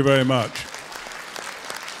 Thank you very much.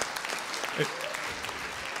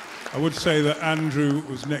 I would say that Andrew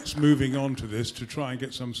was next moving on to this to try and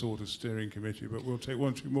get some sort of steering committee, but we'll take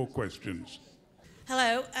 1 or 2 more questions.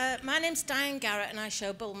 Hello, my name's Diane Garrett and I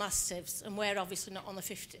show Bull Mastiffs, and we're obviously not on the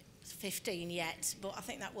 15 yet, but I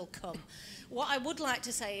think that will come. What I would like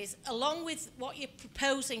to say is, along with what you're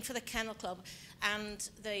proposing for the Kennel Club and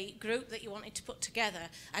the group that you wanted to put together,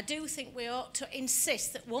 I do think we ought to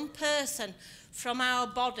insist that one person from our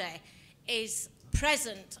body is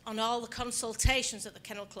present on all the consultations that the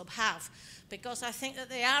Kennel Club have, because I think that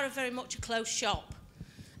they are very much a closed shop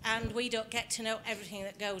and we don't get to know everything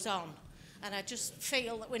that goes on. And I just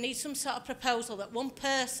feel that we need some sort of proposal that one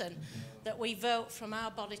person that we vote from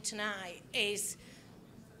our body tonight is,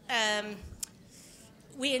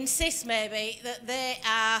 we insist maybe that they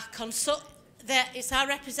are that it's our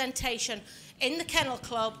representation in the Kennel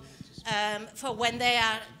Club for when they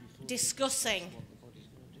are discussing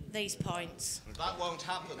these points. That won't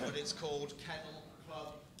happen, but it's called Kennel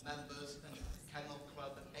Club members and Kennel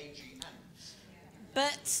Club AGMs.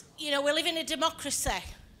 But, you know, we live in a democracy.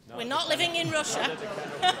 No, we're not living in Russia.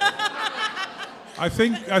 I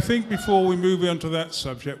think before we move on to that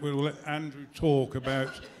subject, we'll let Andrew talk about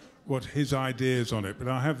what his ideas on it. But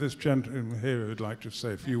I have this gentleman here who'd like to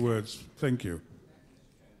say a few words. Thank you.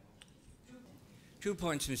 2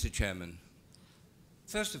 points, Mr. Chairman.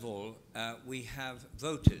 First of all, we have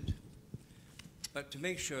voted, but to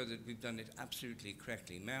make sure that we've done it absolutely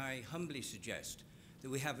correctly, may I humbly suggest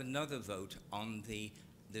that we have another vote on the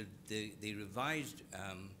revised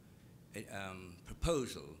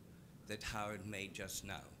proposal that Howard made just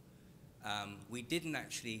now. We didn't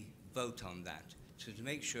actually vote on that, so to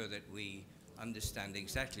make sure that we understand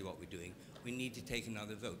exactly what we're doing, we need to take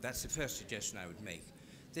another vote. That's the first suggestion I would make.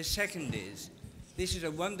 The second is, this is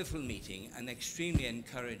a wonderful meeting and extremely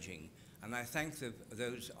encouraging, and I thank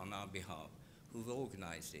those on our behalf who've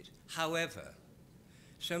organized it. However,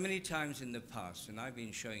 so many times in the past, and I've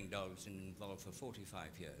been showing dogs and involved for 45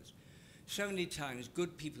 years, So many times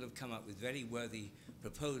good people have come up with very worthy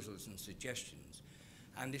proposals and suggestions,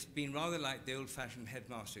 and it's been rather like the old-fashioned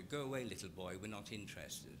headmaster, go away little boy, we're not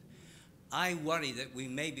interested. I worry that we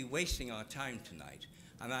may be wasting our time tonight,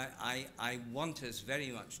 and I want us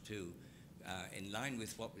very much to, in line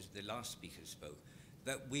with what was the last speaker spoke,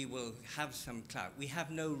 that we will have some clout. We have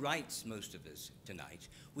no rights, most of us, tonight.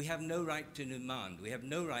 We have no right to demand. We have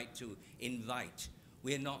no right to invite.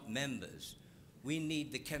 We are not members. We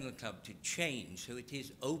need the Kennel Club to change so it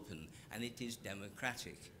is open and it is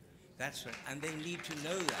democratic. That's right, and they need to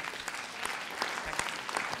know that.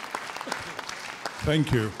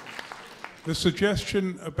 Thank you. The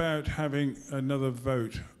suggestion about having another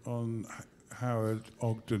vote on Howard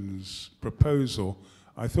Ogden's proposal,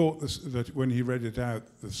 I thought that when he read it out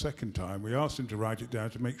the second time, we asked him to write it down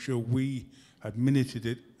to make sure we had minuted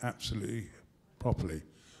it absolutely properly.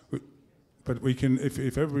 But we can, if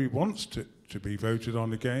everybody wants to be voted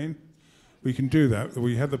on again, we can do that.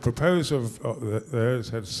 We had the proposal there, it's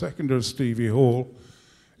had a seconder of Stevie Hall.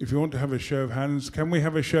 If you want to have a show of hands, can we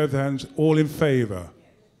have a show of hands, all in favour?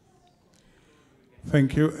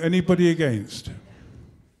 Thank you. Anybody against?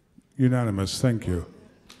 Unanimous, thank you.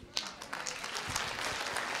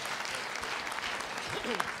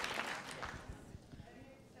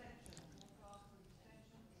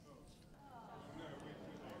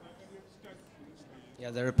 Yeah,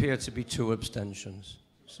 there appear to be 2 abstentions,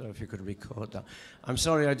 so if you could record that. I'm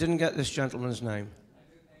sorry, I didn't get this gentleman's name.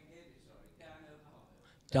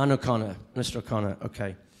 Dan O'Connor, Mr. O'Connor,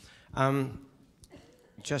 okay.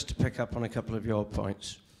 Just to pick up on a couple of your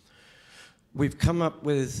points. We've come up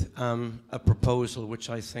with a proposal which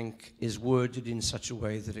I think is worded in such a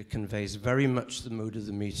way that it conveys very much the mood of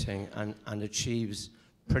the meeting and achieves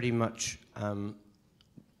pretty much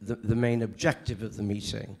the main objective of the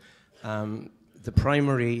meeting. The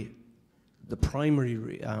primary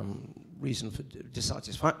reason for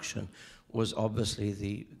dissatisfaction was obviously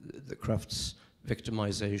the Crufts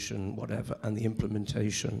victimization, whatever, and the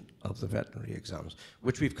implementation of the veterinary exams,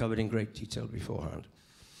 which we've covered in great detail beforehand.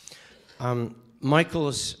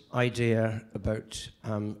 Michael's idea about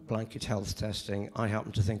blanket health testing, I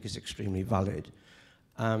happen to think is extremely valid.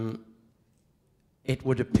 It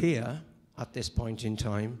would appear at this point in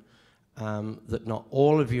time that not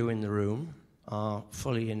all of you in the room are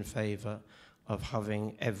fully in favor of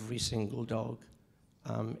having every single dog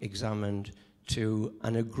examined to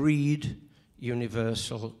an agreed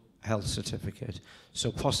universal health certificate.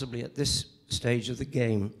 So possibly at this stage of the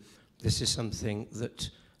game, this is something that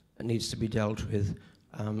needs to be dealt with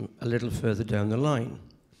a little further down the line.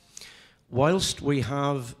 Whilst we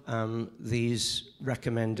have these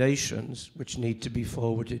recommendations which need to be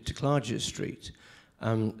forwarded to Clarges Street,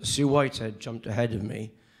 Sue Whitehead jumped ahead of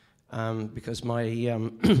me because my,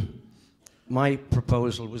 my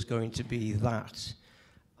proposal was going to be that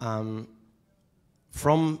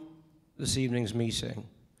from this evening's meeting,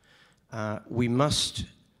 we must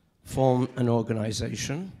form an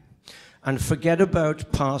organisation and forget about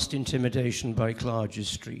past intimidation by Clarges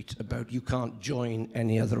Street about you can't join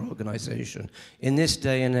any other organisation. In this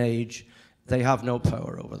day and age, they have no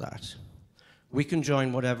power over that. We can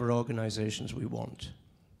join whatever organisations we want.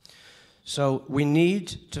 So we need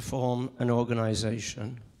to form an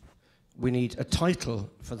organisation. We need a title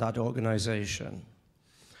for that organisation.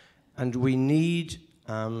 And we need,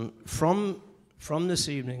 from this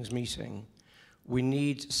evening's meeting, we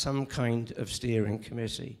need some kind of steering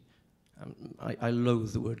committee. I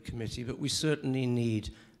loathe the word committee, but we certainly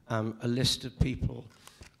need a list of people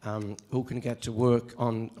who can get to work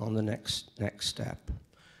on the next step.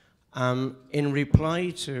 In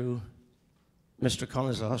reply to Mr.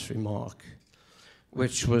 Connor's last remark,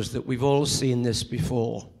 which was that we've all seen this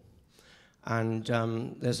before, and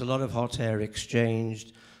there's a lot of hot air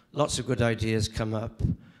exchanged, lots of good ideas come up,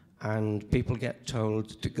 and people get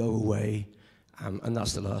told to go away, and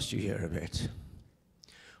that's the last you hear of it.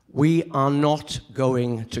 We are not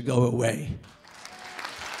going to go away.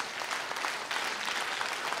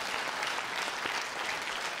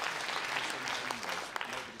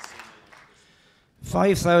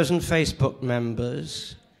 $5,000 Facebook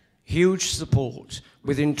members, huge support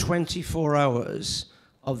within 24 hours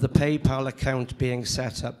of the PayPal account being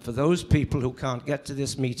set up for those people who can't get to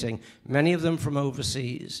this meeting, many of them from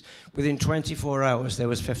overseas. Within 24 hours, there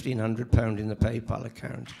was £1,500 in the PayPal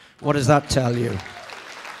account. What does that tell you?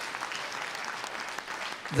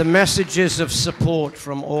 The messages of support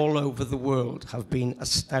from all over the world have been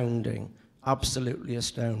astounding, absolutely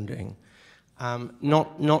astounding.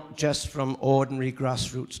 Not just from ordinary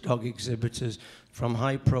grassroots dog exhibitors, from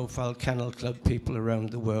high-profile kennel club people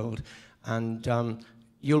around the world. And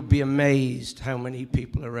you'll be amazed how many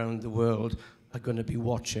people around the world are going to be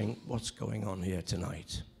watching what's going on here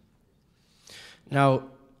tonight. Now,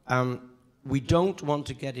 we don't want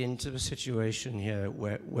to get into a situation here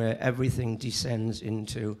where everything descends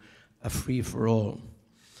into a free-for-all.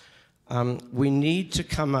 We need to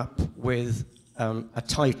come up with a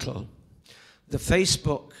title. The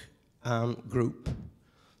Facebook group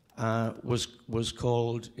was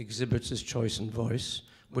called Exhibitors' Choice and Voice,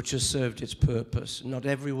 which has served its purpose. Not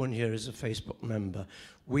everyone here is a Facebook member.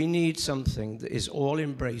 We need something that is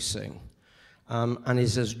all-embracing and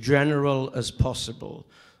is as general as possible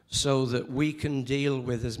so that we can deal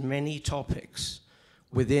with as many topics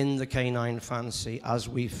within the canine fancy as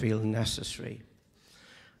we feel necessary.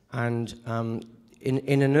 And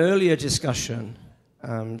in an earlier discussion,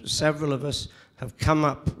 several of us have come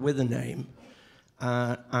up with a name,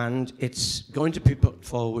 and it's going to be put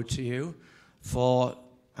forward to you for,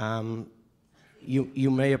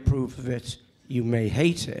 you may approve of it, you may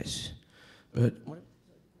hate it, but,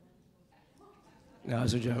 no,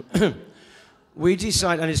 it's a joke. We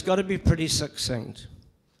decided, and it's got to be pretty succinct,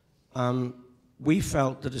 we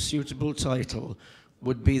felt that a suitable title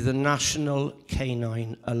would be the National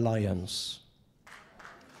Canine Alliance.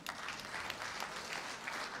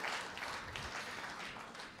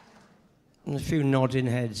 And a few nodding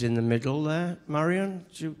heads in the middle there. Marion,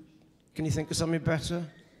 can you think of something better?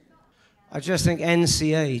 I just think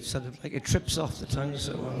NCA, sort of like it trips off the tongue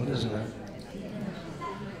so well, doesn't it?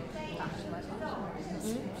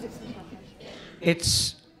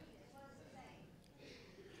 It's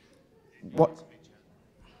what?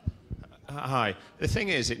 Hi. The thing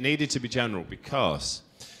is, it needed to be general because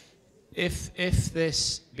if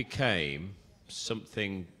this became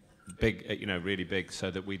something big, really big, so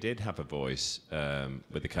that we did have a voice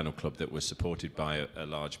with the Kennel Club that was supported by a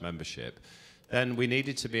large membership, then we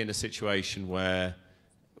needed to be in a situation where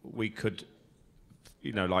we could,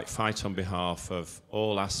 like fight on behalf of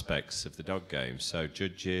all aspects of the dog game. So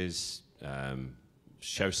judges,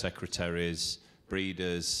 show secretaries,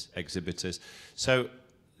 breeders, exhibitors. So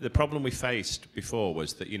the problem we faced before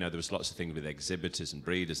was that, there was lots of things with exhibitors and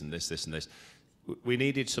breeders and this and this. We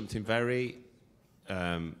needed something very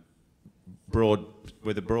broad,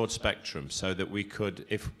 with a broad spectrum, so that we could,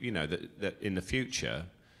 if, that in the future,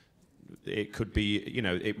 it could be,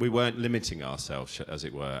 we weren't limiting ourselves, as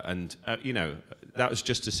it were. And, that was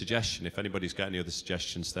just a suggestion. If anybody's got any other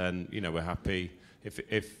suggestions, then, we're happy.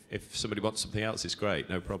 If somebody wants something else, it's great,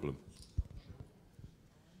 no problem.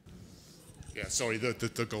 Yeah, sorry,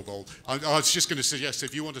 the gobble. I was just going to suggest,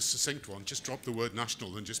 if you want a succinct one, just drop the word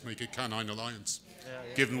national and just make it Canine Alliance.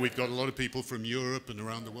 Given we've got a lot of people from Europe and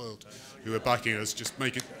around the world who are backing us, just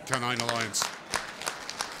make it Canine Alliance.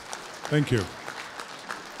 Thank you.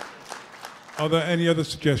 Are there any other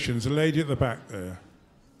suggestions? A lady at the back there.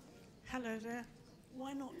 Hello there.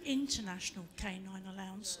 Why not International Canine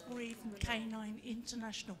Alliance or even Canine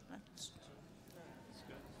International Alliance?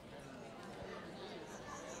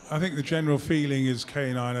 I think the general feeling is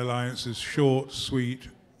Canine Alliance is short, sweet,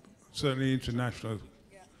 certainly international.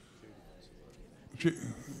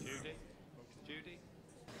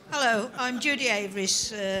 Hello, I'm Judy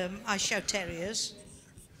Avery's. I show terriers.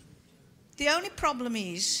 The only problem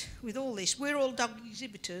is, with all this, we're all dog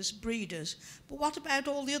exhibitors, breeders, but what about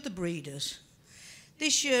all the other breeders?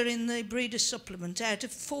 This year in the breeders' supplement, out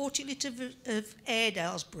of 40 litres of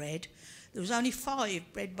Airedales bred, there was only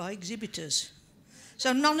 5 bred by exhibitors.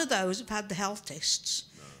 So none of those have had the health tests.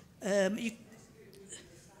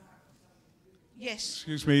 Yes.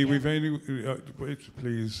 Excuse me, we've only... wait,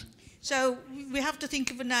 please. So we have to think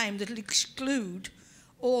of a name that will exclude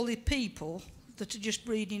all the people that are just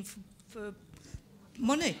breeding for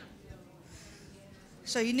money.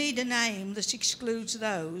 So you need a name that excludes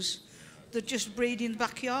those that just breed in the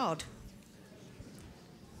backyard.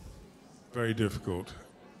 Very difficult.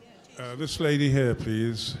 This lady here,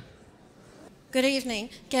 please. Good evening,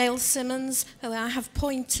 Gail Simmons. I have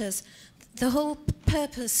pointers. The whole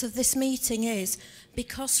purpose of this meeting is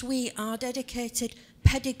because we are dedicated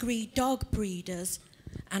pedigree dog breeders,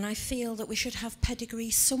 and I feel that we should have pedigree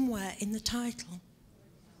somewhere in the title.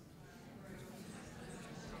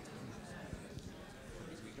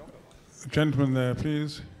 Gentleman there,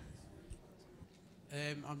 please.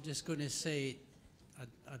 I'm just going to say,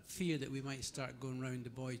 I fear that we might start going round the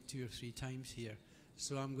boy 2 or 3 times here.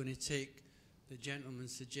 So I'm going to take the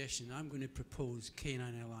gentleman's suggestion. I'm going to propose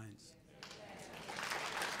Canine Alliance.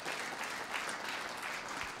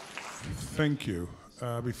 Thank you.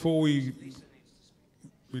 Before we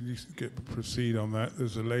proceed on that,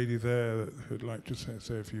 there's a lady there who'd like to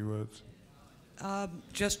say a few words.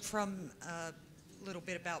 Just from little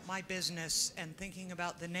bit about my business and thinking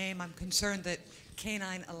about the name, I'm concerned that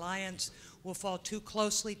Canine Alliance will fall too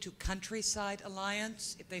closely to Countryside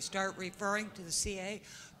Alliance if they start referring to the CA.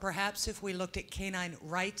 Perhaps if we looked at Canine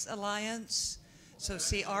Rights Alliance, so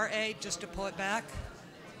CRA, just to pull it back.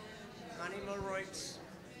 Animal rights.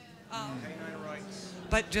 Canine rights.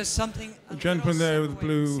 But just something. The gentleman there with the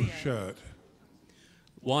blue shirt.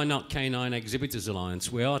 Why not Canine Exhibitors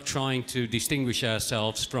Alliance? We are trying to distinguish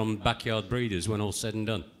ourselves from backyard breeders when all's said and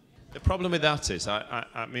done. The problem with that is,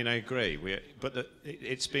 I mean, I agree, but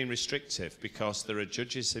it's been restrictive because there are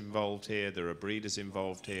judges involved here, there are breeders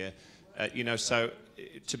involved here, you know, so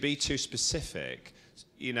to be too specific,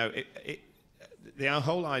 you know, our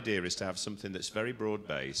whole idea is to have something that's very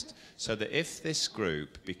broad-based, so that if this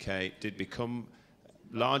group did become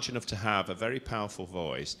large enough to have a very powerful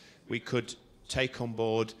voice, we could take on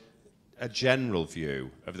board a general view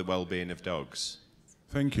of the well-being of dogs.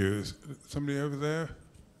 Thank you. Is somebody over there?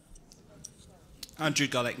 I'm Drew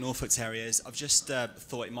Gullek, Norfolk Terriers. I've just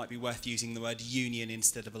thought it might be worth using the word union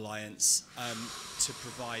instead of alliance to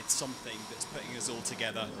provide something that's putting us all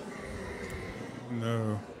together.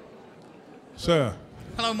 No. Sir.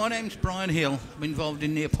 Hello, my name's Brian Hill. I'm involved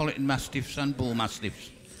in Neapolitan Mastiffs and Bull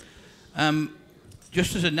Mastiffs.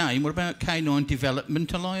 Just as a name, what about Canine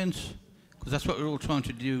Development Alliance? Because that's what we're all trying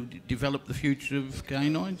to do, develop the future of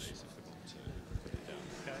canines.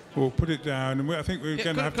 We'll put it down, and I think we're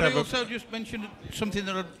going to have to have I also just mention something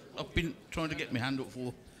that I've been trying to get my hand up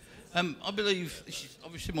for? I believe, this is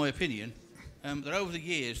obviously my opinion, that over the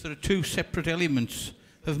years there are two separate elements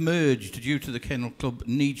have merged due to the Kennel Club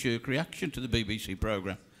knee-jerk reaction to the BBC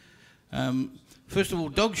programme. First of all,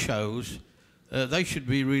 dog shows, they should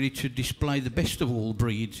be really to display the best of all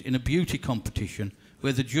breeds in a beauty competition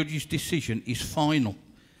where the judge's decision is final.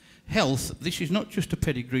 Health, this is not just a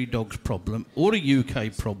pedigree dog's problem or a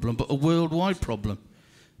UK problem, but a worldwide problem.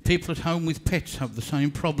 People at home with pets have the same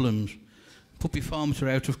problems. Puppy farms are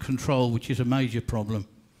out of control, which is a major problem.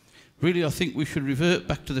 Really, I think we should revert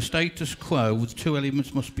back to the status quo with two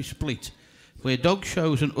elements must be split, where dog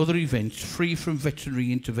shows and other events free from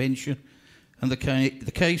veterinary intervention, and the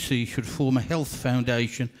KC should form a health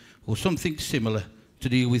foundation or something similar to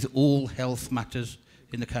deal with all health matters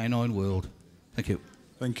in the canine world. Thank you.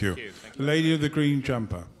 Thank you. The lady of the green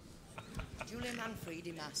jumper. Julia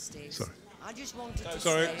Manfredi Mastiffs. Sorry. I just wanted to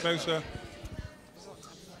Sorry, say... closer.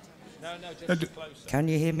 No, just closer. Can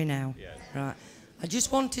you hear me now? Yeah. Right. I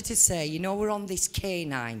just wanted to say, you know, we're on this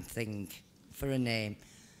canine thing for a name.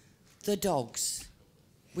 The dogs.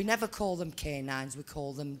 We never call them canines, we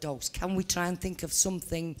call them dogs. Can we try and think of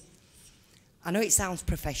something... I know it sounds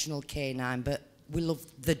professional, canine, but we love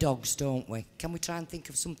the dogs, don't we? Can we try and think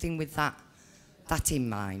of something with that in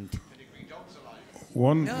mind?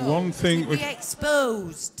 One thing we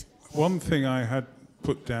exposed. One thing I had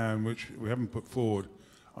put down, which we haven't put forward,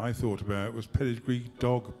 I thought about, was Pedigree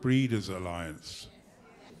Dog Breeders Alliance.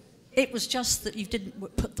 It was just that you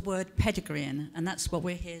didn't put the word pedigree in, and that's what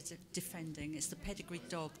we're here defending. It's the pedigree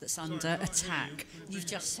dog that's under attack. You've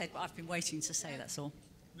just said what I've been waiting to say, that's all.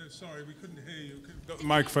 No, sorry, we couldn't hear you. We've got the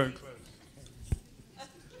microphone closed.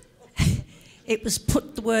 It was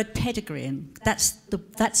put the word pedigree in. That's the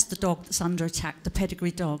dog that's under attack, the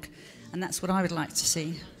pedigree dog. And that's what I would like to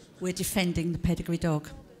see. We're defending the pedigree dog.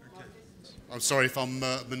 I'm sorry if I'm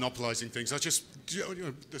monopolising things. I just,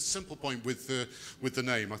 the simple point with the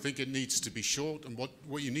name, I think it needs to be short. And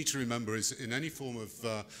what you need to remember is in any form of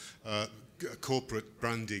corporate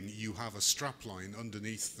branding, you have a strapline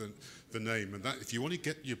underneath the name, and that if you want to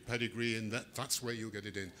get your pedigree in, that's where you'll get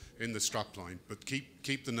it in the strapline. But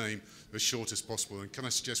keep the name as short as possible. And can I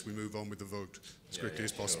suggest we move on with the vote as quickly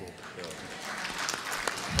as possible?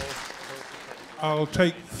 I'll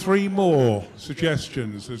take 3 more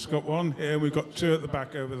suggestions. There's got one here, we've got 2 at the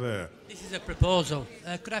back over there. This is a proposal.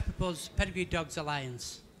 Could I propose Pedigree Dogs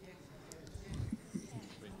Alliance?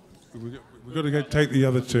 We've got to take the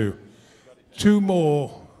other 2. 2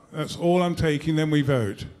 more. That's all I'm taking, then we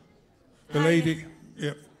vote. The lady...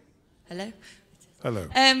 Yep. Hello. Hello.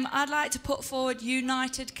 I'd like to put forward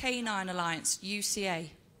United Canine Alliance, UCA.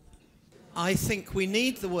 I think we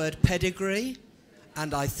need the word pedigree,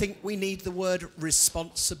 and I think we need the word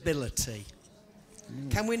responsibility.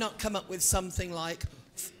 Can we not come up with something like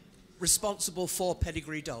responsible for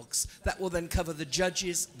pedigree dogs? That will then cover the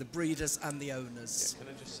judges, the breeders, and the owners. Yeah,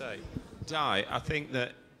 can I just say, Di, I think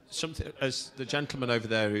that something, as the gentleman over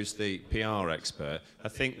there who's the PR expert, I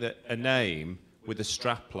think that a name with a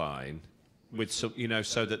strap line, with some, you know,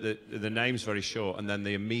 so that the name's very short, and then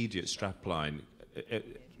the immediate strap line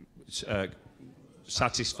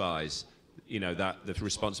satisfies, you know, that the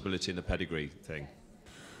responsibility and the pedigree thing.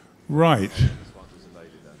 Right.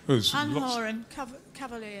 There's Anne lots- Horan,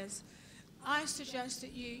 Cavaliers. I suggest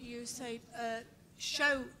that you say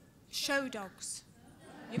show dogs.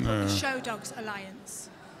 You put No. the Show Dogs Alliance.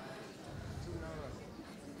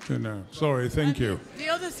 No. Sorry, thank you. The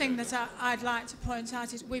other thing that I'd like to point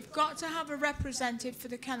out is we've got to have a representative for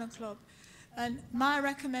the Kennel Club. And my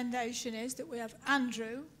recommendation is that we have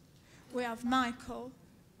Andrew, we have Michael,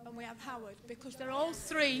 and we have Howard, because they all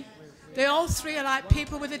three are like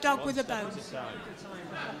people with a dog with a bone.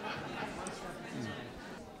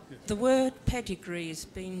 The word pedigree has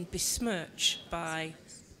been besmirched by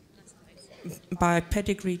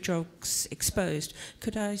Pedigree Dogs Exposed.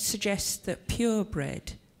 Could I suggest that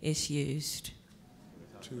purebred is used?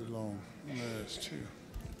 Too long. No, it's too...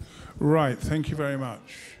 Right, thank you very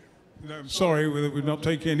much. No, I'm sorry, we're not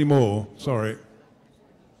taking any more. Sorry.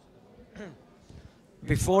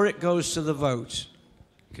 Before it goes to the vote,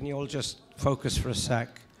 can you all just focus for a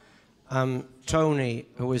sec? Tony,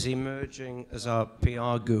 who is emerging as our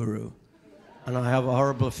PR guru, and I have a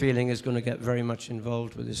horrible feeling is going to get very much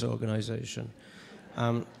involved with this organisation,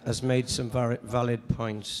 has made some valid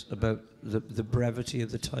points about the brevity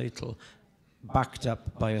of the title, backed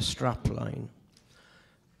up by a strapline.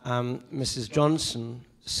 Mrs. Johnson,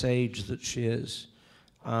 sage that she is,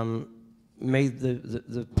 made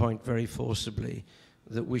the point very forcibly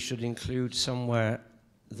that we should include somewhere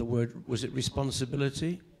the word, was it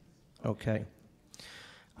responsibility? Okay.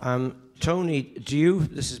 Tony,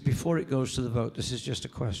 this is before it goes to the vote, this is just a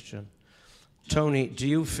question. Tony, do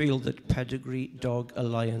you feel that Pedigree Dog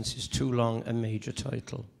Alliance is too long a major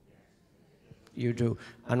title? You do.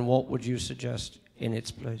 And what would you suggest in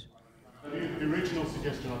its place? The original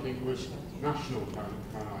suggestion, I think, was National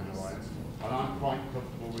Canine Alliance, and I'm quite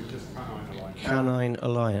comfortable with just Canine Alliance. Canine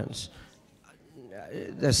Alliance.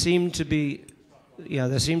 There seemed to be a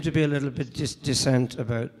little bit dissent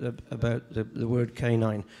about the word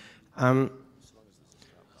canine.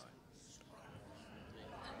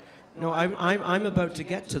 No, I'm about to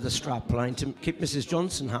get to the strap line to keep Mrs.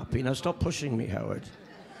 Johnson happy. Now stop pushing me, Howard.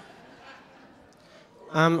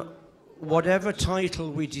 Whatever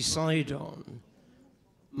title we decide on,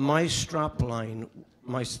 my strap line,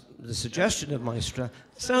 the suggestion of my strap,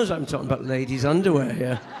 sounds like I'm talking about ladies' underwear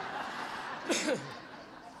here.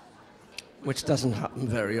 Which doesn't happen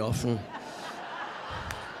very often.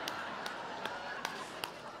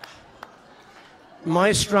 My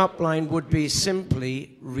strapline would be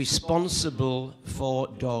simply responsible for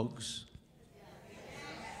dogs.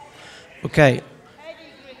 Okay.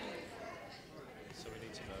 So we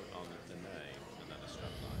need to vote on the name and then a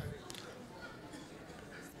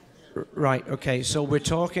strapline. Right, okay, so we're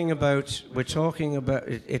talking about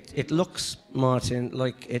it looks, Martin,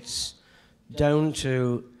 like it's down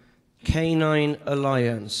to Canine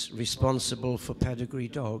Alliance, responsible for pedigree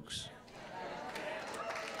dogs.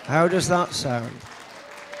 How does that sound?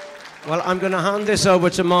 Well, I'm going to hand this over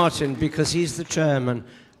to Martin because he's the chairman,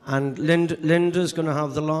 and Linda's going to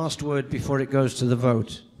have the last word before it goes to the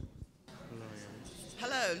vote.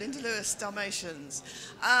 Hello, Linda Lewis, Dalmatians.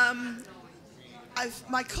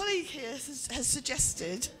 My colleague here has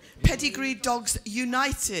suggested Pedigree Dogs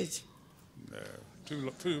United. No,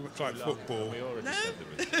 too much like football. No?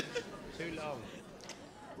 Too long.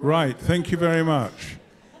 Right, thank you very much.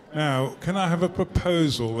 Now, can I have a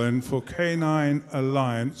proposal then for Canine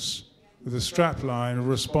Alliance with a strapline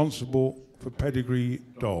responsible for pedigree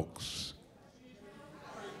dogs?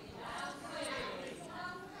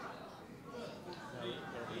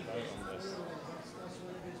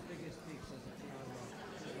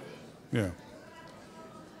 Yeah.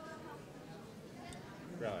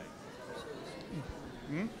 Right.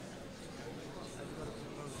 Hmm?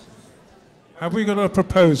 Have we got a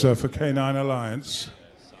proposer for Canine Alliance?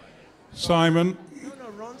 Simon? No,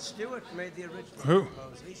 Ron Stewart made the original Who?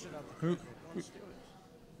 proposal. He should have the Who?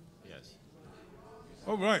 Yes.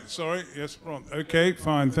 Oh, right, sorry. Yes, Ron. Okay,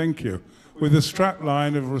 fine, thank you. With a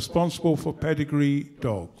strapline of responsible for pedigree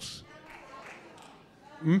dogs.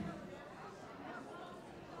 Hmm?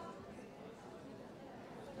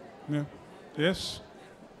 Yeah. Yes?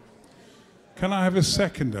 Can I have a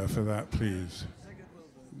seconder for that, please?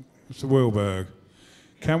 Mr. Wilberg.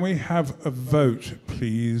 Can we have a vote,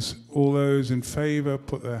 please? All those in favour,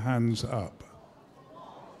 put their hands up.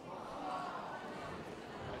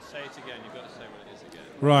 Say it again. You've got to say what it is again.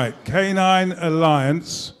 Right, Canine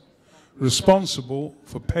Alliance, responsible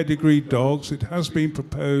for pedigree dogs. It has been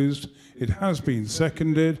proposed, it has been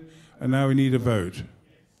seconded, and now we need a vote.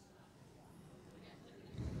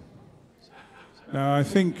 Now, I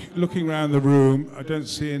think, looking around the room, I don't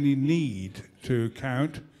see any need to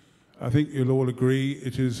count. I think you'll all agree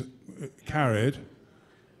it is carried.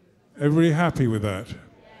 Everybody happy with that?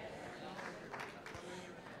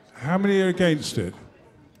 How many are against it?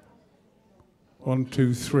 1,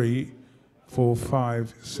 2, 3, 4,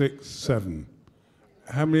 5, 6, 7.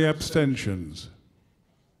 How many abstentions?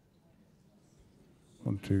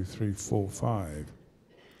 1, 2, 3, 4, 5,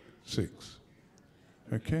 6.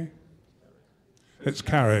 Okay? It's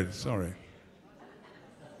carried, sorry.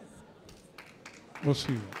 We'll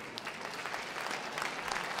see.